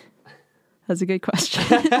 That's a good question.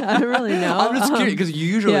 I don't really know. I'm just curious because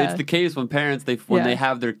usually yeah. it's the case when parents, when they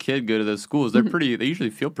have their kid go to those schools, they usually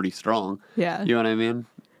feel pretty strong. Yeah. You know what I mean?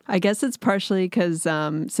 I guess it's partially because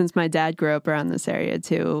since my dad grew up around this area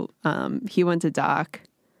too, he went to Doc.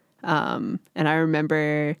 And I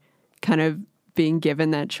remember kind of being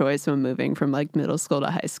given that choice when moving from like middle school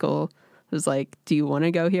to high school. It was like, do you want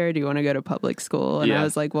to go here? Or do you want to go to public school? And I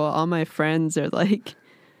was like, well, all my friends are like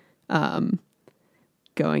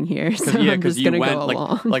going here. So I'm just going to go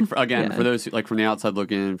along. For those who, like from the outside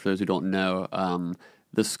looking in, for those who don't know,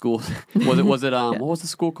 the school what was the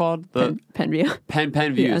school called? Penview.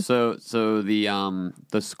 Penview. Yeah. So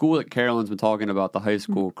the school that Carolyn's been talking about, the high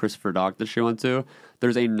school Christopher Dock that she went to,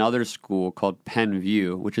 there's another school called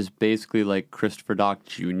Penview, which is basically like Christopher Dock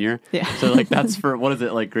Jr. Yeah. So like that's for what is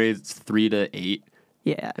it, like grades 3 to 8?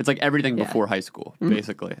 Yeah. It's like everything before high school,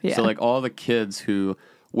 basically. Yeah. So like all the kids who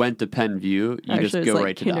went to Penview, you actually, just go like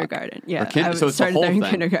right to kindergarten. Dock. Yeah, So it's started the whole there in thing.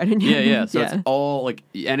 kindergarten. Yeah. So it's all like,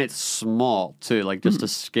 and it's small too. Like just to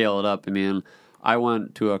scale it up. I mean, I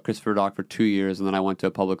went to a Christopher Dock for 2 years, and then I went to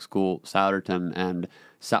a public school, Souderton, and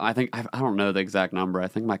I think I don't know the exact number. I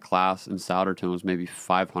think my class in Souderton was maybe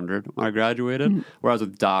 500 when I graduated. Whereas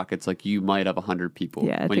with Dock, it's like you might have 100 people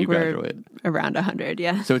when you graduate. Around 100.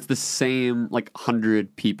 Yeah, So it's the same like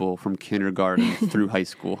 100 people from kindergarten through high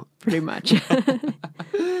school. pretty much.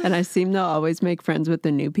 And I seem to always make friends with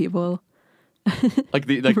the new people. Like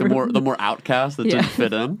the more outcast that didn't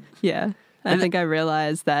fit in. Yeah. I think I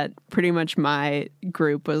realized that pretty much my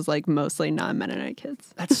group was like mostly non-Mennonite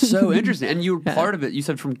kids. That's so interesting. And you were part of it, you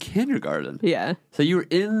said, from kindergarten. Yeah. So you were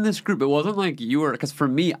in this group. It wasn't like you were, because for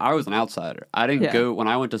me, I was an outsider. I didn't go, when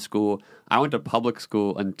I went to school, I went to public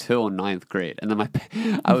school until 9th grade. And then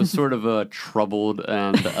I was sort of troubled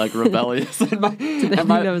and like rebellious. And Did they think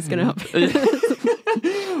that was going to help you?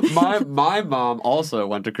 my mom also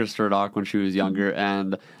went to Christopher Dock when she was younger,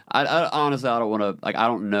 and I honestly, I don't want to, like, I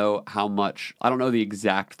don't know the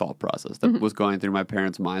exact thought process that was going through my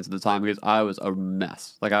parents' minds at the time, because I was a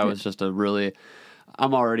mess. Like, I was just I'm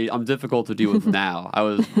difficult to deal with now. I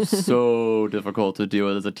was so difficult to deal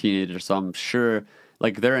with as a teenager, so I'm sure,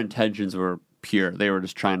 like, their intentions were pure. They were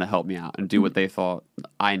just trying to help me out and do what they thought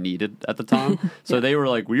I needed at the time. So they were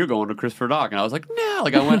like, well, you're going to Christopher Dock. And I was like, no.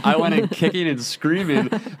 Like, I went in kicking and screaming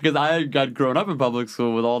because I got grown up in public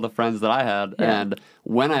school with all the friends that I had. Yeah. And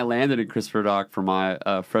when I landed in Christopher Dock for my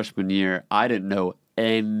freshman year, I didn't know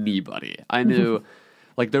anybody. I knew...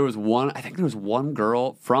 Like, there was one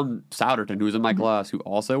girl from Souderton who was in my class who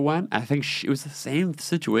also went. I think it was the same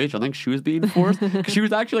situation. I think she was being forced because she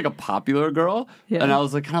was actually like a popular girl. Yeah. And I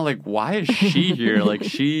was like, kind of like, why is she here? Like,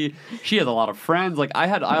 she has a lot of friends. Like, I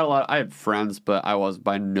had friends, but I was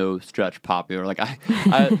by no stretch popular. Like,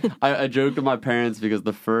 I joked with my parents because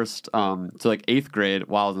the first, so like 8th grade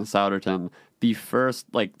while I was in Souderton, the first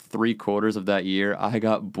like 3/4 of that year, I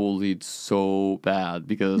got bullied so bad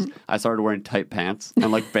because I started wearing tight pants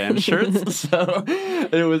and like band shirts. So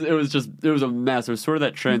it was a mess. It was sort of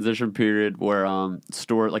that transition period where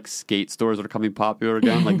skate stores were becoming popular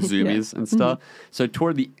again, like Zoomies and stuff. So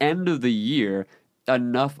toward the end of the year,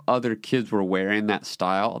 enough other kids were wearing that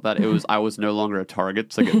style that I was no longer a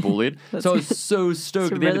target to get bullied. So I was so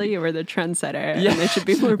stoked. So really, you were the trendsetter, and they should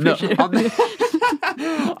be more appreciative.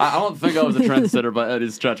 I don't think I was a trendsetter by any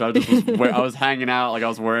stretch. I was hanging out, like I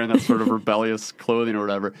was wearing that sort of rebellious clothing or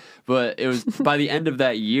whatever. But it was by the end of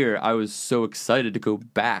that year, I was so excited to go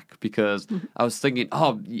back because I was thinking,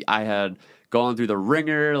 I had gone through the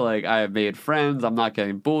ringer, like I have made friends, I'm not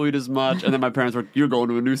getting bullied as much. And then my parents were, you're going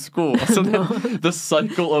to a new school. So then the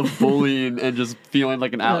cycle of bullying and just feeling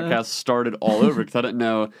like an outcast started all over because I didn't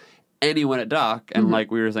know anyone at Dock. And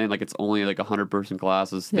like we were saying, like it's only like 100-person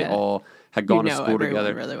classes. They all had gone to school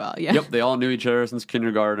together really well. Yeah. Yep, they all knew each other since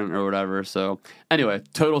kindergarten or whatever. So anyway,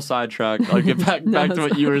 total sidetrack. I'll get back to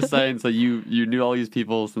what you were saying. So you knew all these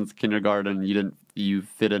people since kindergarten. You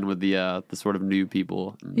fit in with the sort of new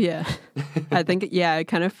people. Yeah. I think I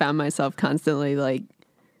kind of found myself constantly like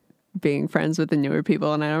being friends with the newer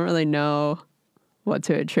people, and I don't really know what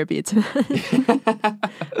to attribute to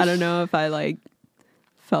that. I don't know if I like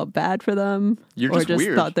felt bad for them or just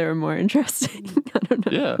weird. Thought they were more interesting. I don't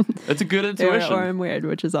know. Yeah, it's a good intuition. Or I'm weird,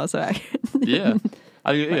 which is also accurate. Yeah.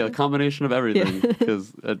 A combination of everything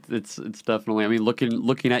because it's definitely. I mean,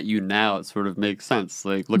 looking at you now, it sort of makes sense.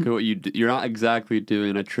 Like, look at what you do. You're not exactly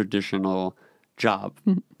doing a traditional job,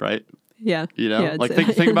 right? Yeah, you know, like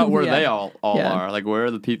think about where they all are. Like, where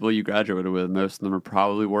are the people you graduated with? Most of them are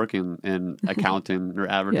probably working in accounting or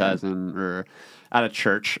advertising or at a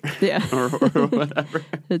church, or whatever.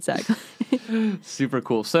 Exactly. Super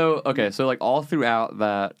cool. So like all throughout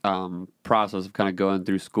that process of kind of going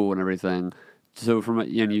through school and everything. So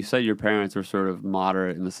and you said your parents were sort of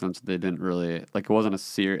moderate in the sense that they didn't really, like, it wasn't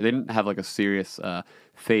they didn't have like a serious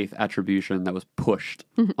faith attribution that was pushed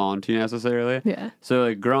onto you necessarily. Yeah. So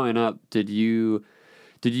like growing up, did you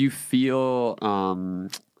feel, I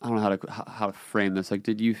don't know how to frame this. Like,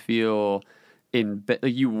 did you feel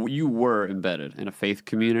like you were embedded in a faith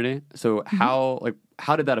community? So how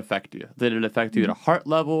did that affect you? Did it affect you at a heart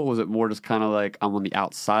level? Was it more just kind of like, I'm on the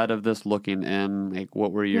outside of this looking in? Like,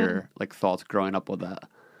 what were your like thoughts growing up with that?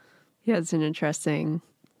 Yeah, it's an interesting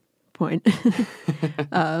point.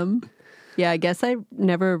 Yeah, I guess I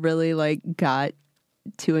never really like got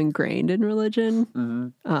too ingrained in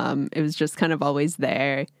religion. It was just kind of always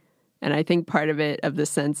there. And I think part of it, of the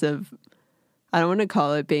sense of, I don't want to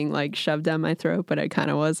call it being like shoved down my throat, but it kind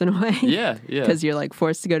of was in a way. Yeah. Because you're like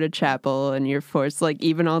forced to go to chapel, and you're forced, like,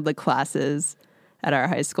 even all the classes at our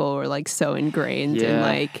high school were like so ingrained in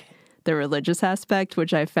like the religious aspect,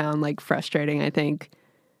 which I found like frustrating. I think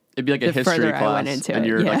it'd be like a history class, and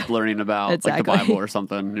you're like learning about like the Bible or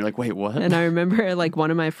something. And you're like, wait, what? And I remember like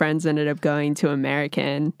one of my friends ended up going to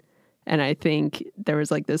American, and I think there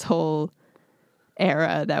was like this whole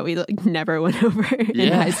era that we like never went over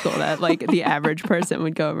in high school, that like the average person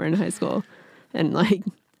would go over in high school. And like,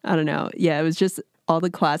 I don't know. Yeah, it was just all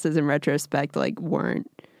the classes in retrospect like weren't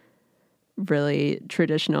really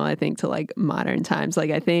traditional, I think, to like modern times.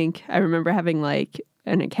 Like, I think I remember having like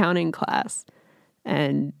an accounting class,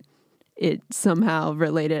 and it somehow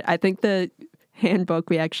related. I think the handbook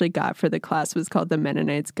we actually got for the class was called The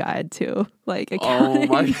Mennonite's Guide to like accounting.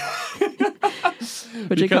 Oh my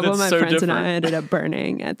Which because a couple of my friends different. And I ended up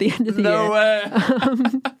burning at the end of the year. No way.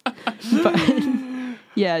 But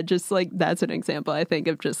yeah, just like that's an example, I think,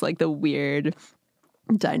 of just like the weird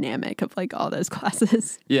dynamic of like all those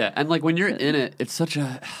classes. Yeah, and like when you're in it, it's such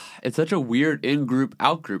a weird in-group,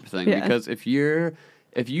 out-group thing. Because if you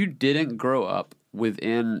didn't grow up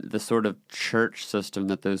within the sort of church system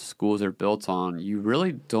that those schools are built on, you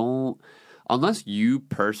really don't, unless you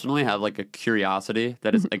personally have like a curiosity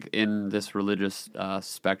that is like in this religious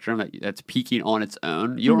spectrum that's peaking on its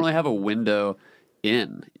own, you don't really have a window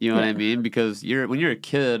in. You know what I mean? Because when you're a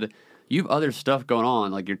kid, you have other stuff going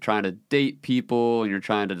on. Like, you're trying to date people, and you're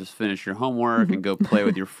trying to just finish your homework and go play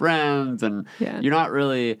with your friends, and you're not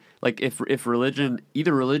really like, if religion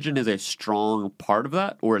is a strong part of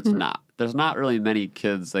that or it's not. There's not really many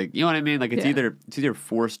kids, like, you know what I mean? Like, it's either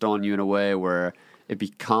forced on you in a way where it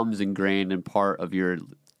becomes ingrained in part of your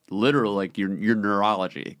literal, like, your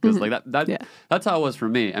neurology. Because like that's how it was for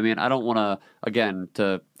me. I mean, I don't want to, again,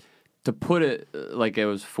 to put it like it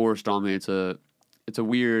was forced on me. It's a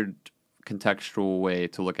weird contextual way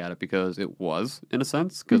to look at it, because it was, in a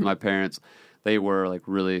sense, because my parents, they were like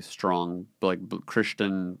really strong like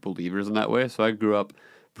Christian believers in that way. So I grew up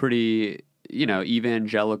pretty,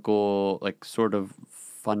 evangelical, like sort of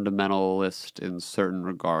fundamentalist in certain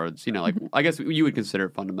regards. Like, I guess you would consider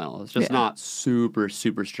it fundamentalist, just not super,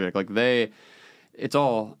 super strict. Like it's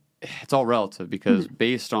all relative, because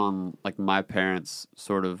based on like my parents'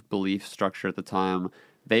 sort of belief structure at the time,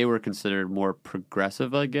 they were considered more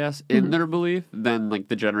progressive, I guess, in their belief than like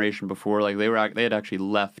the generation before. Like, they had actually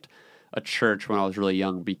left a church when I was really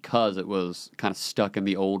young because it was kind of stuck in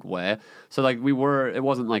the old way. So like it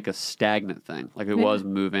wasn't like a stagnant thing. Like, it was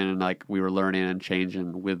moving, and like we were learning and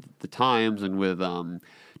changing with the times, and with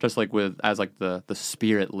just like as like the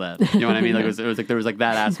spirit led. You know what I mean? Like, it was like there was like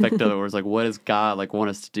that aspect of it where it's like, what does God like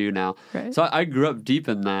want us to do now? Right. So I grew up deep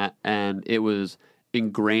in that, and it was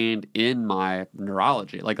ingrained in my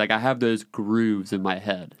neurology. Like I have those grooves in my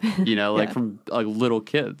head, like from like little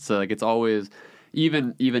kids. So like it's always,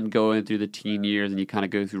 even going through the teen years, and you kind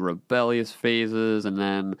of go through rebellious phases, and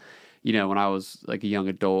then when I was like a young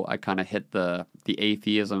adult, I kind of hit the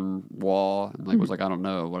atheism wall, and like was like, I don't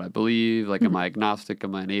know what I believe. Like, am I agnostic?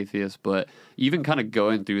 Am I an atheist? But even kind of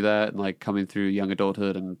going through that, and like coming through young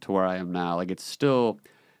adulthood and to where I am now, like it's still,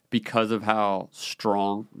 because of how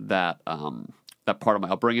strong that part of my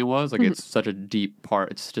upbringing was, like it's such a deep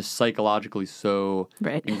part. It's just psychologically so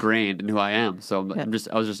ingrained in who I am. So I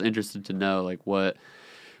was just interested to know like what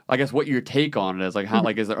your take on it is. Like, how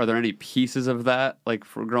like are there any pieces of that like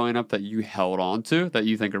for growing up that you held on to that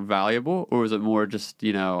you think are valuable, or is it more just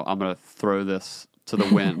I'm gonna throw this to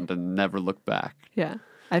the wind and never look back? Yeah,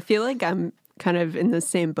 I feel like I'm kind of in the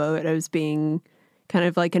same boat as being kind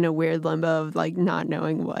of like in a weird limbo of like not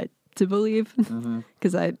knowing what to believe,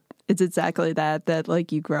 because it's exactly that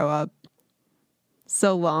like you grow up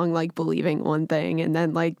so long like believing one thing, and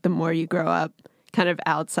then like the more you grow up kind of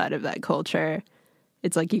outside of that culture,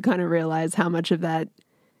 it's like you kind of realize how much of that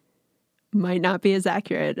might not be as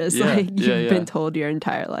accurate as you've been told your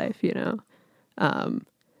entire life,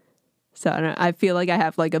 So I feel like I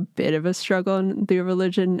have like a bit of a struggle in the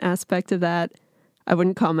religion aspect of that. I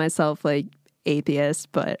wouldn't call myself like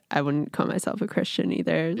atheist, but I wouldn't call myself a Christian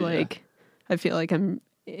either. Yeah. Like, I feel like I'm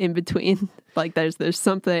in between. Like, there's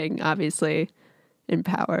something obviously in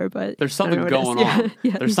power, but There's I don't something know what it going is. on.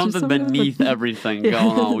 Yeah, There's something beneath everything going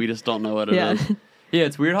on. We just don't know what it is. Yeah,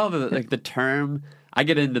 it's weird how the term. I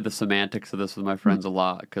get into the semantics of this with my friends a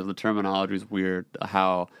lot because the terminology is weird.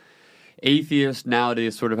 How atheist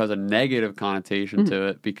nowadays sort of has a negative connotation to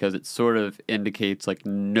it because it sort of indicates like,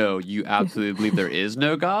 no, you absolutely believe there is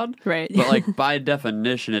no God. Right. But like by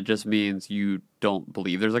definition, it just means you don't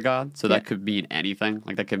believe there's a God. So that could mean anything.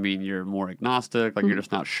 Like that could mean you're more agnostic, like you're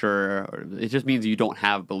just not sure. Or it just means you don't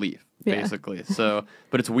have belief, basically. So,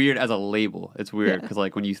 but it's weird as a label. It's weird because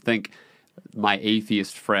like when you think my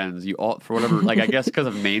atheist friends, you all for whatever like I guess because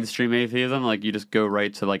of mainstream atheism, like you just go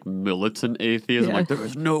right to like militant atheism, like there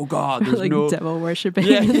is no God, there's like no devil worshiping.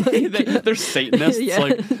 Yeah, they're Satanists.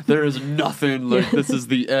 Like there is nothing. Like this is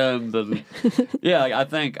the end. And, yeah,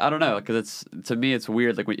 like, I don't know because it's to me it's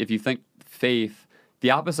weird. Like if you think faith,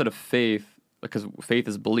 the opposite of faith. Because faith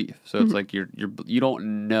is belief, so it's like you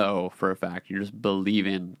don't know for a fact. You're just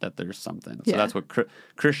believing that there's something. So that's what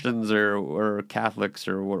Christians or Catholics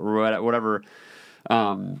or whatever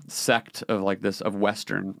sect of like this of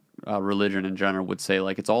Western religion in general would say.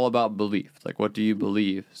 Like it's all about belief. It's like what do you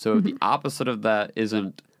believe? So the opposite of that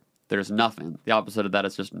isn't there's nothing. The opposite of that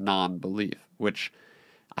is just non-belief, which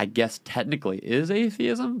I guess technically is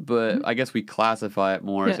atheism, but I guess we classify it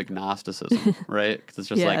more as agnosticism, right? Because it's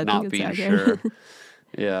just like not being sure.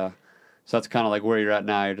 Yeah. So that's kind of like where you're at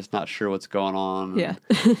now. You're just not sure what's going on. Yeah.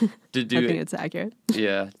 I think it's accurate.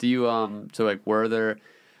 Yeah. Do you, so like were there,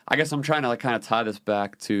 I guess I'm trying to like kind of tie this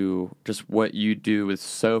back to just what you do with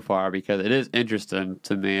so far because it is interesting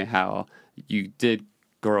to me how you did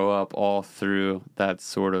grow up all through that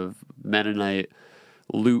sort of Mennonite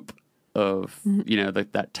loop of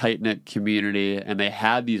that tight-knit community, and they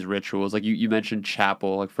had these rituals like you mentioned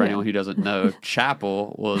chapel. Like for anyone who doesn't know,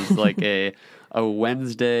 chapel was like a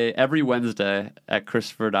Wednesday, every Wednesday at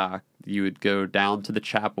Christopher Dock you would go down to the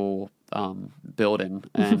chapel building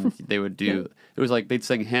and they would do it was like they'd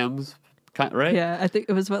sing hymns, right? Yeah, I think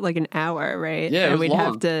it was like an hour, right? Yeah, and we'd long.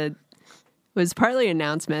 have to it was partly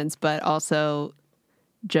announcements but also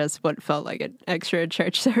just what felt like an extra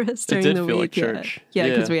church service during the week. It did feel like church. Yeah,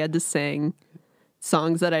 because we had to sing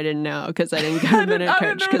songs that I didn't know because I didn't go to Mennonite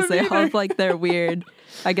church because they all have like their weird.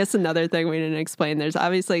 I guess another thing we didn't explain. There's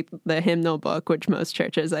obviously the hymnal book, which most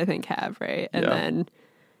churches I think have, right? And then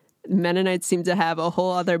Mennonites seem to have a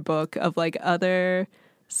whole other book of like other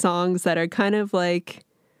songs that are kind of like.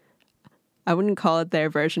 I wouldn't call it their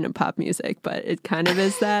version of pop music, but it kind of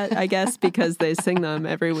is that, I guess, because they sing them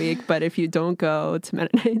every week. But if you don't go to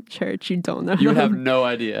Mennonite church, you don't know. You would have no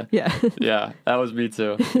idea. Yeah. Yeah, that was me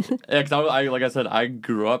too. Yeah, because I, like I said, I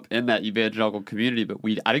grew up in that evangelical community, but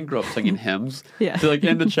I didn't grow up singing hymns. Yeah. So like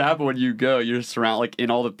in the chapel, when you go, you're surrounded, like in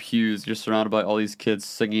all the pews, you're surrounded by all these kids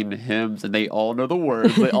singing hymns, and they all know the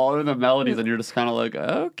words, they all know the melodies, and you're just kind of like,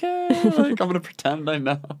 okay, like I'm going to pretend I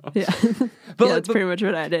know. Yeah. But that's pretty much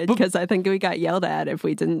what I did, because I think we got yelled at if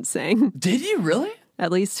we didn't sing. Did you really?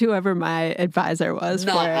 At least whoever my advisor was for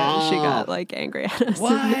it, she got like angry at us.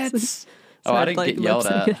 What? So I didn't get yelled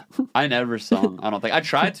at. I never sung. I don't think. I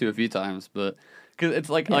tried to a few times, but because it's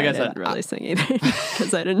like I said, I didn't really sing either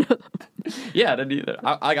because I didn't know. Yeah, I didn't either.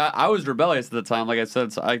 I was rebellious at the time, like I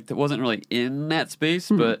said, so I wasn't really in that space.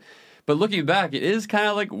 But looking back, it is kind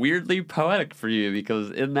of like weirdly poetic for you because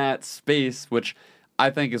in that space, which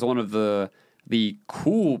I think is one of the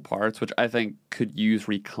cool parts, which I think could use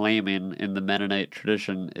reclaiming in the Mennonite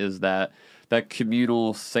tradition, is that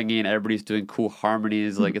communal singing. Everybody's doing cool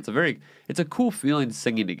harmonies. Like it's a cool feeling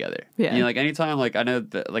singing together. Yeah. Like anytime, like I know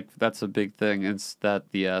that like that's a big thing. It's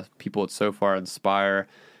that the people at SoFar inspire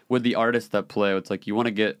with the artists that play. It's like you want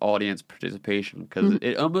to get audience participation because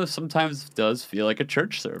it almost sometimes does feel like a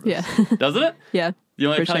church service. Yeah. Doesn't it? Yeah. You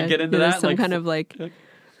want to kind of get into There's that? some kind of like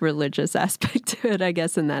religious aspect to it, I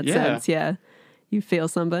guess, in that sense. Yeah. You feel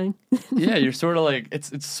something. Yeah, you're sort of like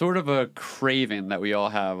it's sort of a craving that we all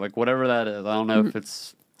have, like whatever that is. I don't know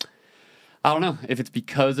if it's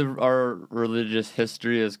because of our religious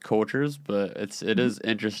history as cultures, but it is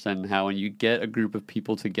interesting how when you get a group of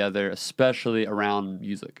people together, especially around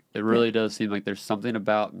music, it really does seem like there's something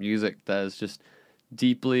about music that is just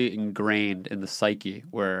deeply ingrained in the psyche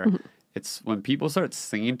where. It's when people start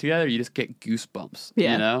singing together, you just get goosebumps, you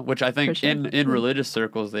know? Which I think in religious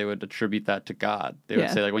circles, they would attribute that to God. They would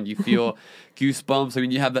say, like, when you feel goosebumps, I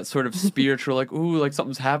mean, you have that sort of spiritual, like, ooh, like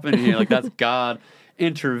something's happening here, like that's God.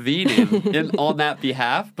 intervening on that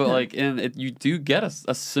behalf, but like you do get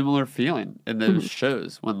a similar feeling in those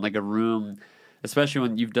shows when like a room, especially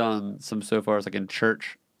when you've done some so far as like in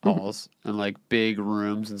church halls and like big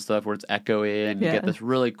rooms and stuff where it's echoey and you get this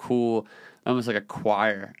really cool, almost like a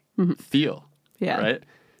choir feel. Yeah. Right? Definitely.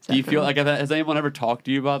 Do you feel like, has anyone ever talked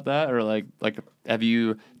to you about that? Or like have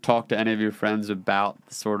you talked to any of your friends about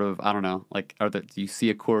sort of, I don't know, like, do you see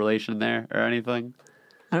a correlation there or anything?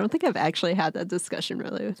 I don't think I've actually had that discussion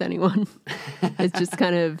really with anyone. It's just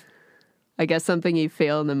kind of, I guess, something you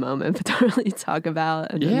feel in the moment, but don't really talk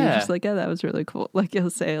about. And then you're just like, oh, that was really cool. Like, you'll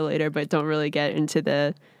say it later, but don't really get into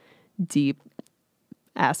the deep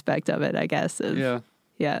aspect of it, I guess. Yeah.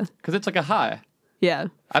 Because it's like a high. Yeah,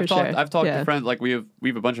 I've talked to friends, like we have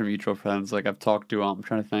a bunch of mutual friends. Like I've talked to, I'm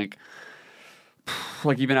trying to think,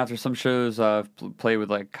 like even after some shows, I've played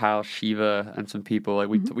with like Kyle Shiva and some people. Like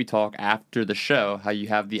we talk after the show, how you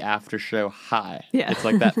have the after show high. Yeah, it's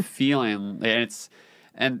like that feeling,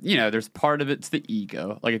 and you know, there's part of it's the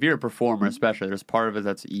ego. Like if you're a performer, especially, there's part of it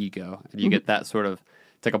that's ego, and you get that sort of.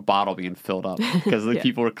 It's like a bottle being filled up because the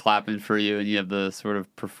people are clapping for you, and you have the sort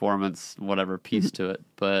of performance, whatever piece to it.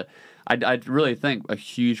 But I really think a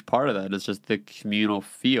huge part of that is just the communal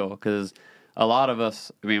feel, because a lot of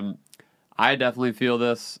us, I mean, I definitely feel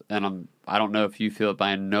this, and I don't know if you feel it, but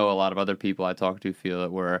I know a lot of other people I talk to feel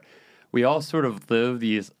it, where we all sort of live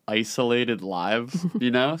these isolated lives,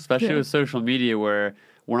 you know, especially with social media, where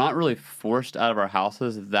we're not really forced out of our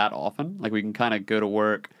houses that often. Like we can kind of go to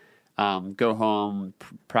work, go home,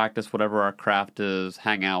 practice whatever our craft is,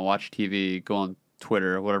 hang out, watch TV, go on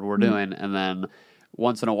Twitter, whatever we're doing, and then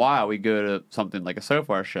once in a while we go to something like a So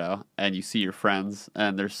Far show, and you see your friends,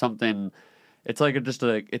 and there's something. It's like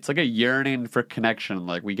it's like a yearning for connection.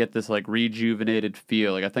 Like we get this like rejuvenated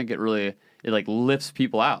feel. Like I think it like lifts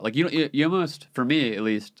people out. Like you almost, for me at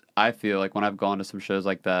least, I feel like when I've gone to some shows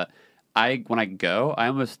like that, when I go, I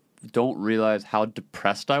almost don't realize how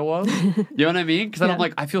depressed I was. You know what I mean? Because I'm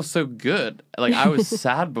like, I feel so good. Like I was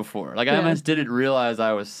sad before. Like I almost didn't realize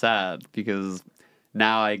I was sad, because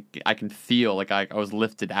now I can feel like I was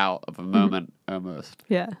lifted out of a moment almost.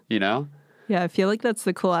 Yeah. You know? Yeah, I feel like that's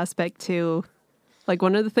the cool aspect too. Like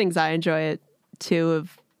one of the things I enjoy too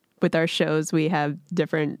with our shows, we have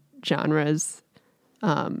different genres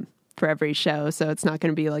for every show. So it's not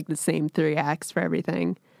going to be like the same 3 acts for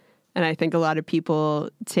everything. And I think a lot of people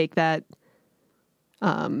take that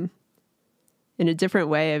in a different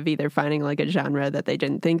way of either finding like a genre that they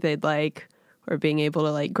didn't think they'd like, or being able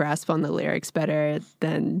to like grasp on the lyrics better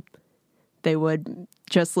than they would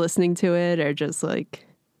just listening to it, or just like,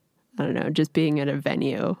 I don't know, just being at a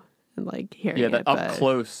venue and like hearing it. Yeah, the up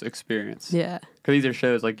close experience. Yeah. Because these are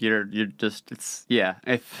shows like you're just, it's, yeah.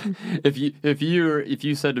 If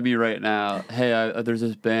you said to me right now, hey, there's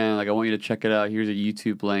this band, like I want you to check it out. Here's a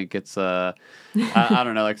YouTube link. It's I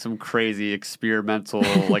don't know, like some crazy experimental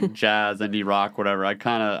like jazz, indie rock, whatever. I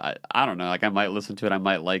don't know, like I might listen to it, I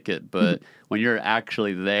might like it, but when you're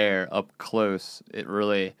actually there up close, it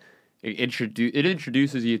really it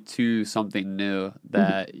introduces you to something new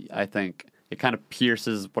that I think it kind of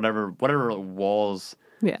pierces whatever walls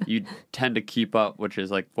you tend to keep up, which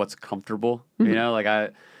is like what's comfortable. You know,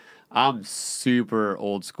 like I'm super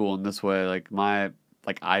old school in this way. Like my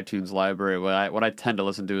iTunes library, what I tend to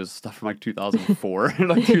listen to is stuff from like 2004,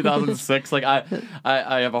 like 2006. Like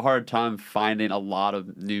I have a hard time finding a lot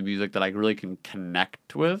of new music that I really can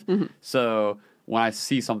connect with. So when I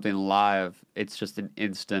see something live, it's just an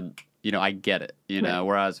instant, you know, I get it, you know.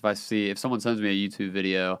 Whereas if someone sends me a YouTube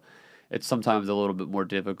video, it's sometimes a little bit more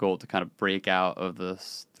difficult to kind of break out of the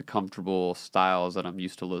comfortable styles that I'm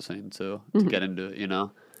used to listening to get into it, you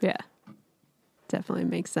know? Yeah, definitely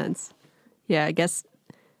makes sense. Yeah, I guess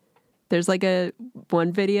there's like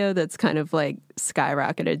one video that's kind of like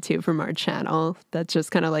skyrocketed too from our channel that's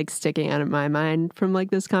just kind of like sticking out in my mind from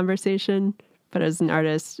like this conversation. But as an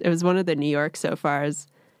artist, it was one of the New York So Fars.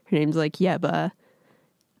 Her name's like Yebba,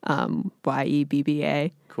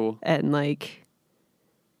 Yebba. Cool. And like,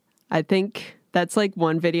 I think that's like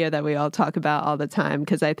one video that we all talk about all the time,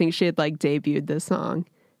 because I think she had like debuted this song,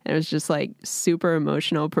 and it was just like super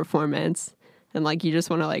emotional performance, and like you just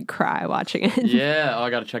want to like cry watching it. Yeah, I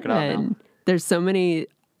gotta check it out now. There's so many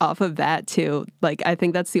off of that too. Like I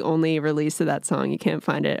think that's the only release of that song. You can't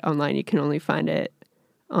find it online. You can only find it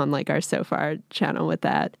on like our So Far channel with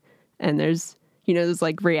that. And there's, you know, there's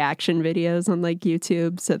like reaction videos on like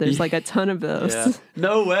YouTube. So there's like a ton of those. Yeah.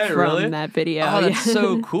 No way, from really? that video. Oh, that's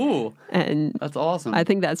so cool. And that's awesome. I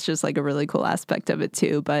think that's just like a really cool aspect of it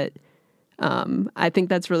too. But I think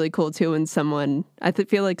that's really cool too when someone,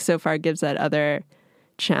 feel like So Far gives that other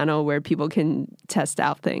channel where people can test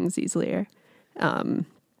out things easier.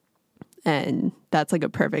 And that's like a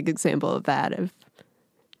perfect example of that, of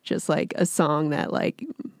just like a song that like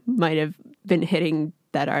might have been hitting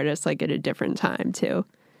that artist like at a different time too.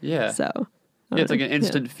 Yeah. So yeah, it's like an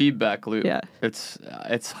instant feedback loop. Yeah. It's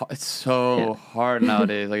so hard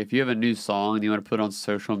nowadays. Like if you have a new song and you want to put it on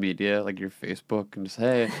social media, like your Facebook, and just,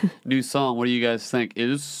 hey, new song, what do you guys think? It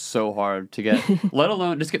is so hard to get, let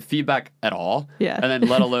alone just get feedback at all. Yeah. And then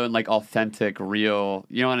let alone like authentic, real,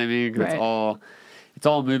 you know what I mean? 'Cause Right. it's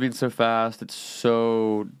all moving so fast. It's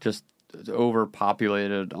so just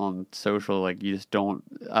overpopulated on social. Like you just don't,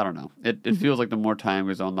 I don't know. It feels like the more time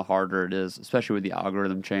goes on, the harder it is, especially with the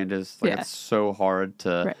algorithm changes. Like it's so hard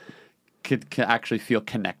to actually feel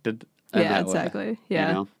connected. In that exactly. way, Yeah.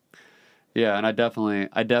 You know? Yeah. And I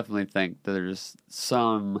definitely think that there's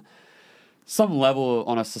some level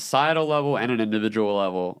on a societal level and an individual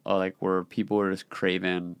level, like where people are just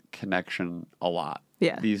craving connection a lot.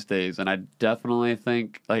 These days. And I definitely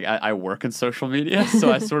think, like, I work in social media,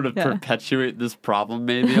 so I sort of perpetuate this problem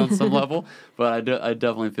maybe on some level, but I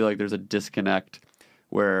definitely feel like there's a disconnect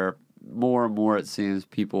where more and more it seems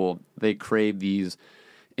people, they crave these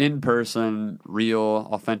in-person, real,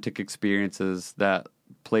 authentic experiences that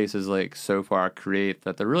places like SoFar create,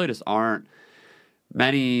 that there really just aren't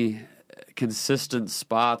many consistent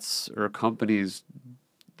spots or companies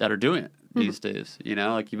that are doing it these days. You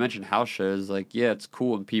know, like you mentioned house shows. Like, yeah, it's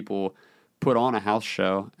cool when people put on a house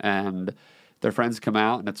show and their friends come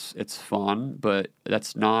out and it's fun, but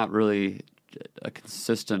that's not really a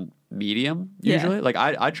consistent medium usually. Like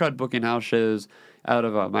I tried booking house shows out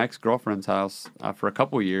of my ex-girlfriend's house for a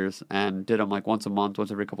couple years and did them like once a month,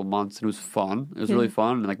 once every couple months, and it was fun. It was really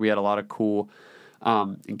fun, and like we had a lot of cool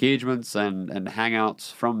engagements and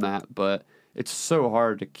hangouts from that. But it's so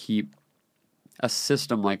hard to keep a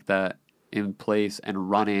system like that in place and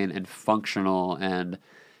running and functional, and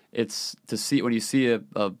it's to see when you see a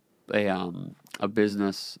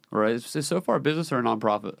business, right? Is SoFar a business or a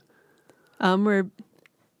nonprofit? We're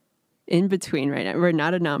in between right now. We're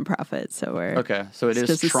not a nonprofit, so we're okay. So it is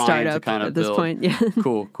just trying a startup to kind of at this build. point. Yeah,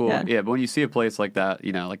 Cool. Yeah. But when you see a place like that,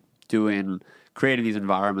 you know, like creating these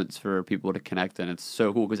environments for people to connect in, it's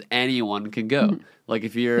so cool because anyone can go. Like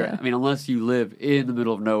if you're, I mean, unless you live in the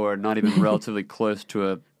middle of nowhere, not even relatively close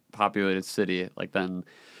to a populated city, like then,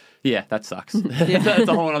 yeah, that sucks. That's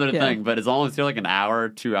a whole other thing. But as long as you're like an hour,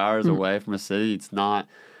 2 hours away from a city, it's not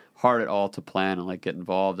hard at all to plan and like get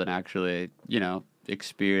involved and actually, you know,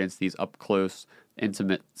 experience these up close,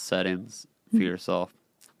 intimate settings for yourself.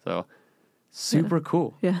 So super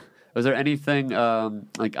cool. Yeah. Was there anything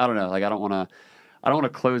like I don't know, like I don't want to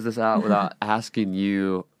close this out without asking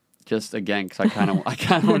you just again because I kind of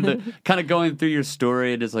wanted to kind of going through your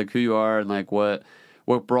story and just like who you are and like what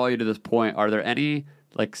brought you to this point. Are there any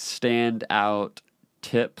like standout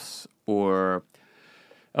tips or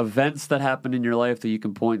events that happened in your life that you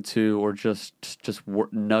can point to, or just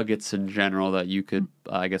nuggets in general that you could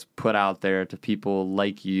I guess put out there to people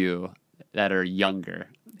like you that are younger?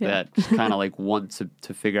 That just kind of like want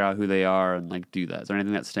to figure out who they are and like do that. Is there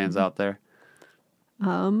anything that stands out there?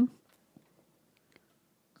 I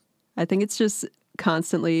think it's just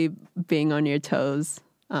constantly being on your toes.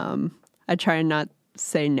 I try and not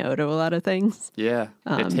say no to a lot of things. Yeah.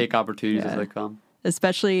 Take opportunities as they come.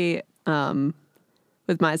 Especially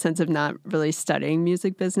with my sense of not really studying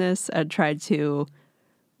music business. I tried to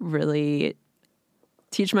really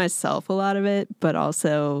teach myself a lot of it, but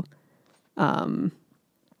also forgot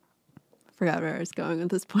where I was going at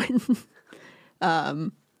this point.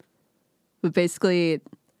 But basically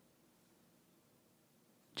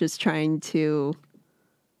just trying to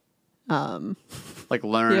like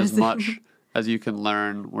learn as much as you can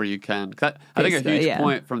learn where you can. I think a huge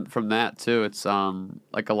point from that too. It's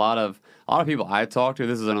like a lot of people I talk to.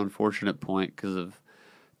 This is an unfortunate point because of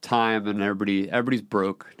time and everybody's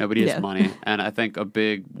broke. Nobody has money, and I think a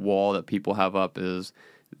big wall that people have up is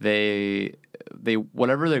they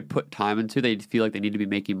whatever they put time into, they feel like they need to be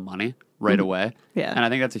making money right away. Yeah, and I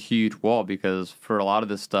think that's a huge wall because for a lot of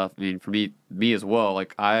this stuff, I mean, for me as well,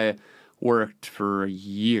 like I worked for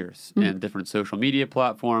years in different social media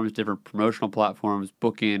platforms, different promotional platforms,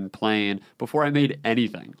 booking, playing, before I made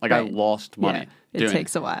anything. Like I lost money. It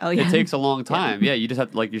takes a while. It takes a long time. Yeah, you just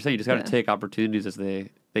have to, like you're saying, you just got to take opportunities as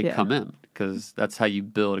they come in because that's how you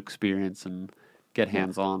build experience and get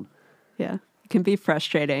hands-on. Yeah, it can be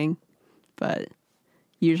frustrating, but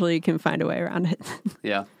usually you can find a way around it.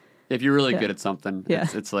 Yeah. If you're really good at something,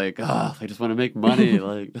 it's like, I just want to make money.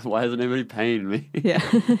 Like, why isn't anybody paying me? Yeah,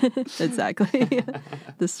 exactly.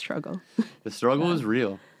 The struggle. The struggle is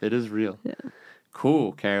real. It is real. Yeah.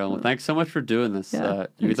 Cool, Carolyn. Well, thanks so much for doing this. Yeah,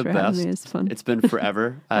 You're the thanks for having best. me. It's fun. It's been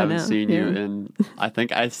forever. I haven't know, seen you yeah. in, I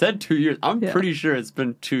think I said 2 years. I'm Yeah. pretty sure it's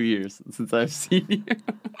been 2 years since I've seen you.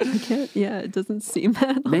 I can't. Yeah, it doesn't seem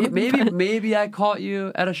that long. Maybe I caught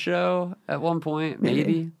you at a show at one point.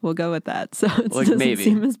 Maybe. We'll go with that. So it Like doesn't maybe.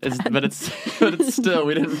 seem as bad. But it's still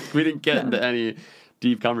we didn't get into any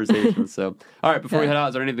deep conversations. So all right, before we Yeah. head out,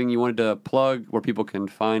 is there anything you wanted to plug where people can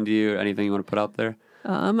find you? Anything you want to put out there?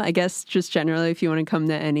 I guess just generally, if you want to come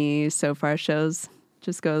to any So Far shows,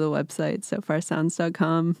 just go to the website,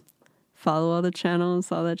 sofarsounds.com. Follow all the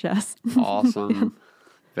channels, all that jazz. Awesome.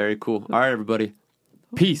 Very cool. All right, everybody.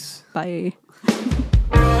 Peace. Bye.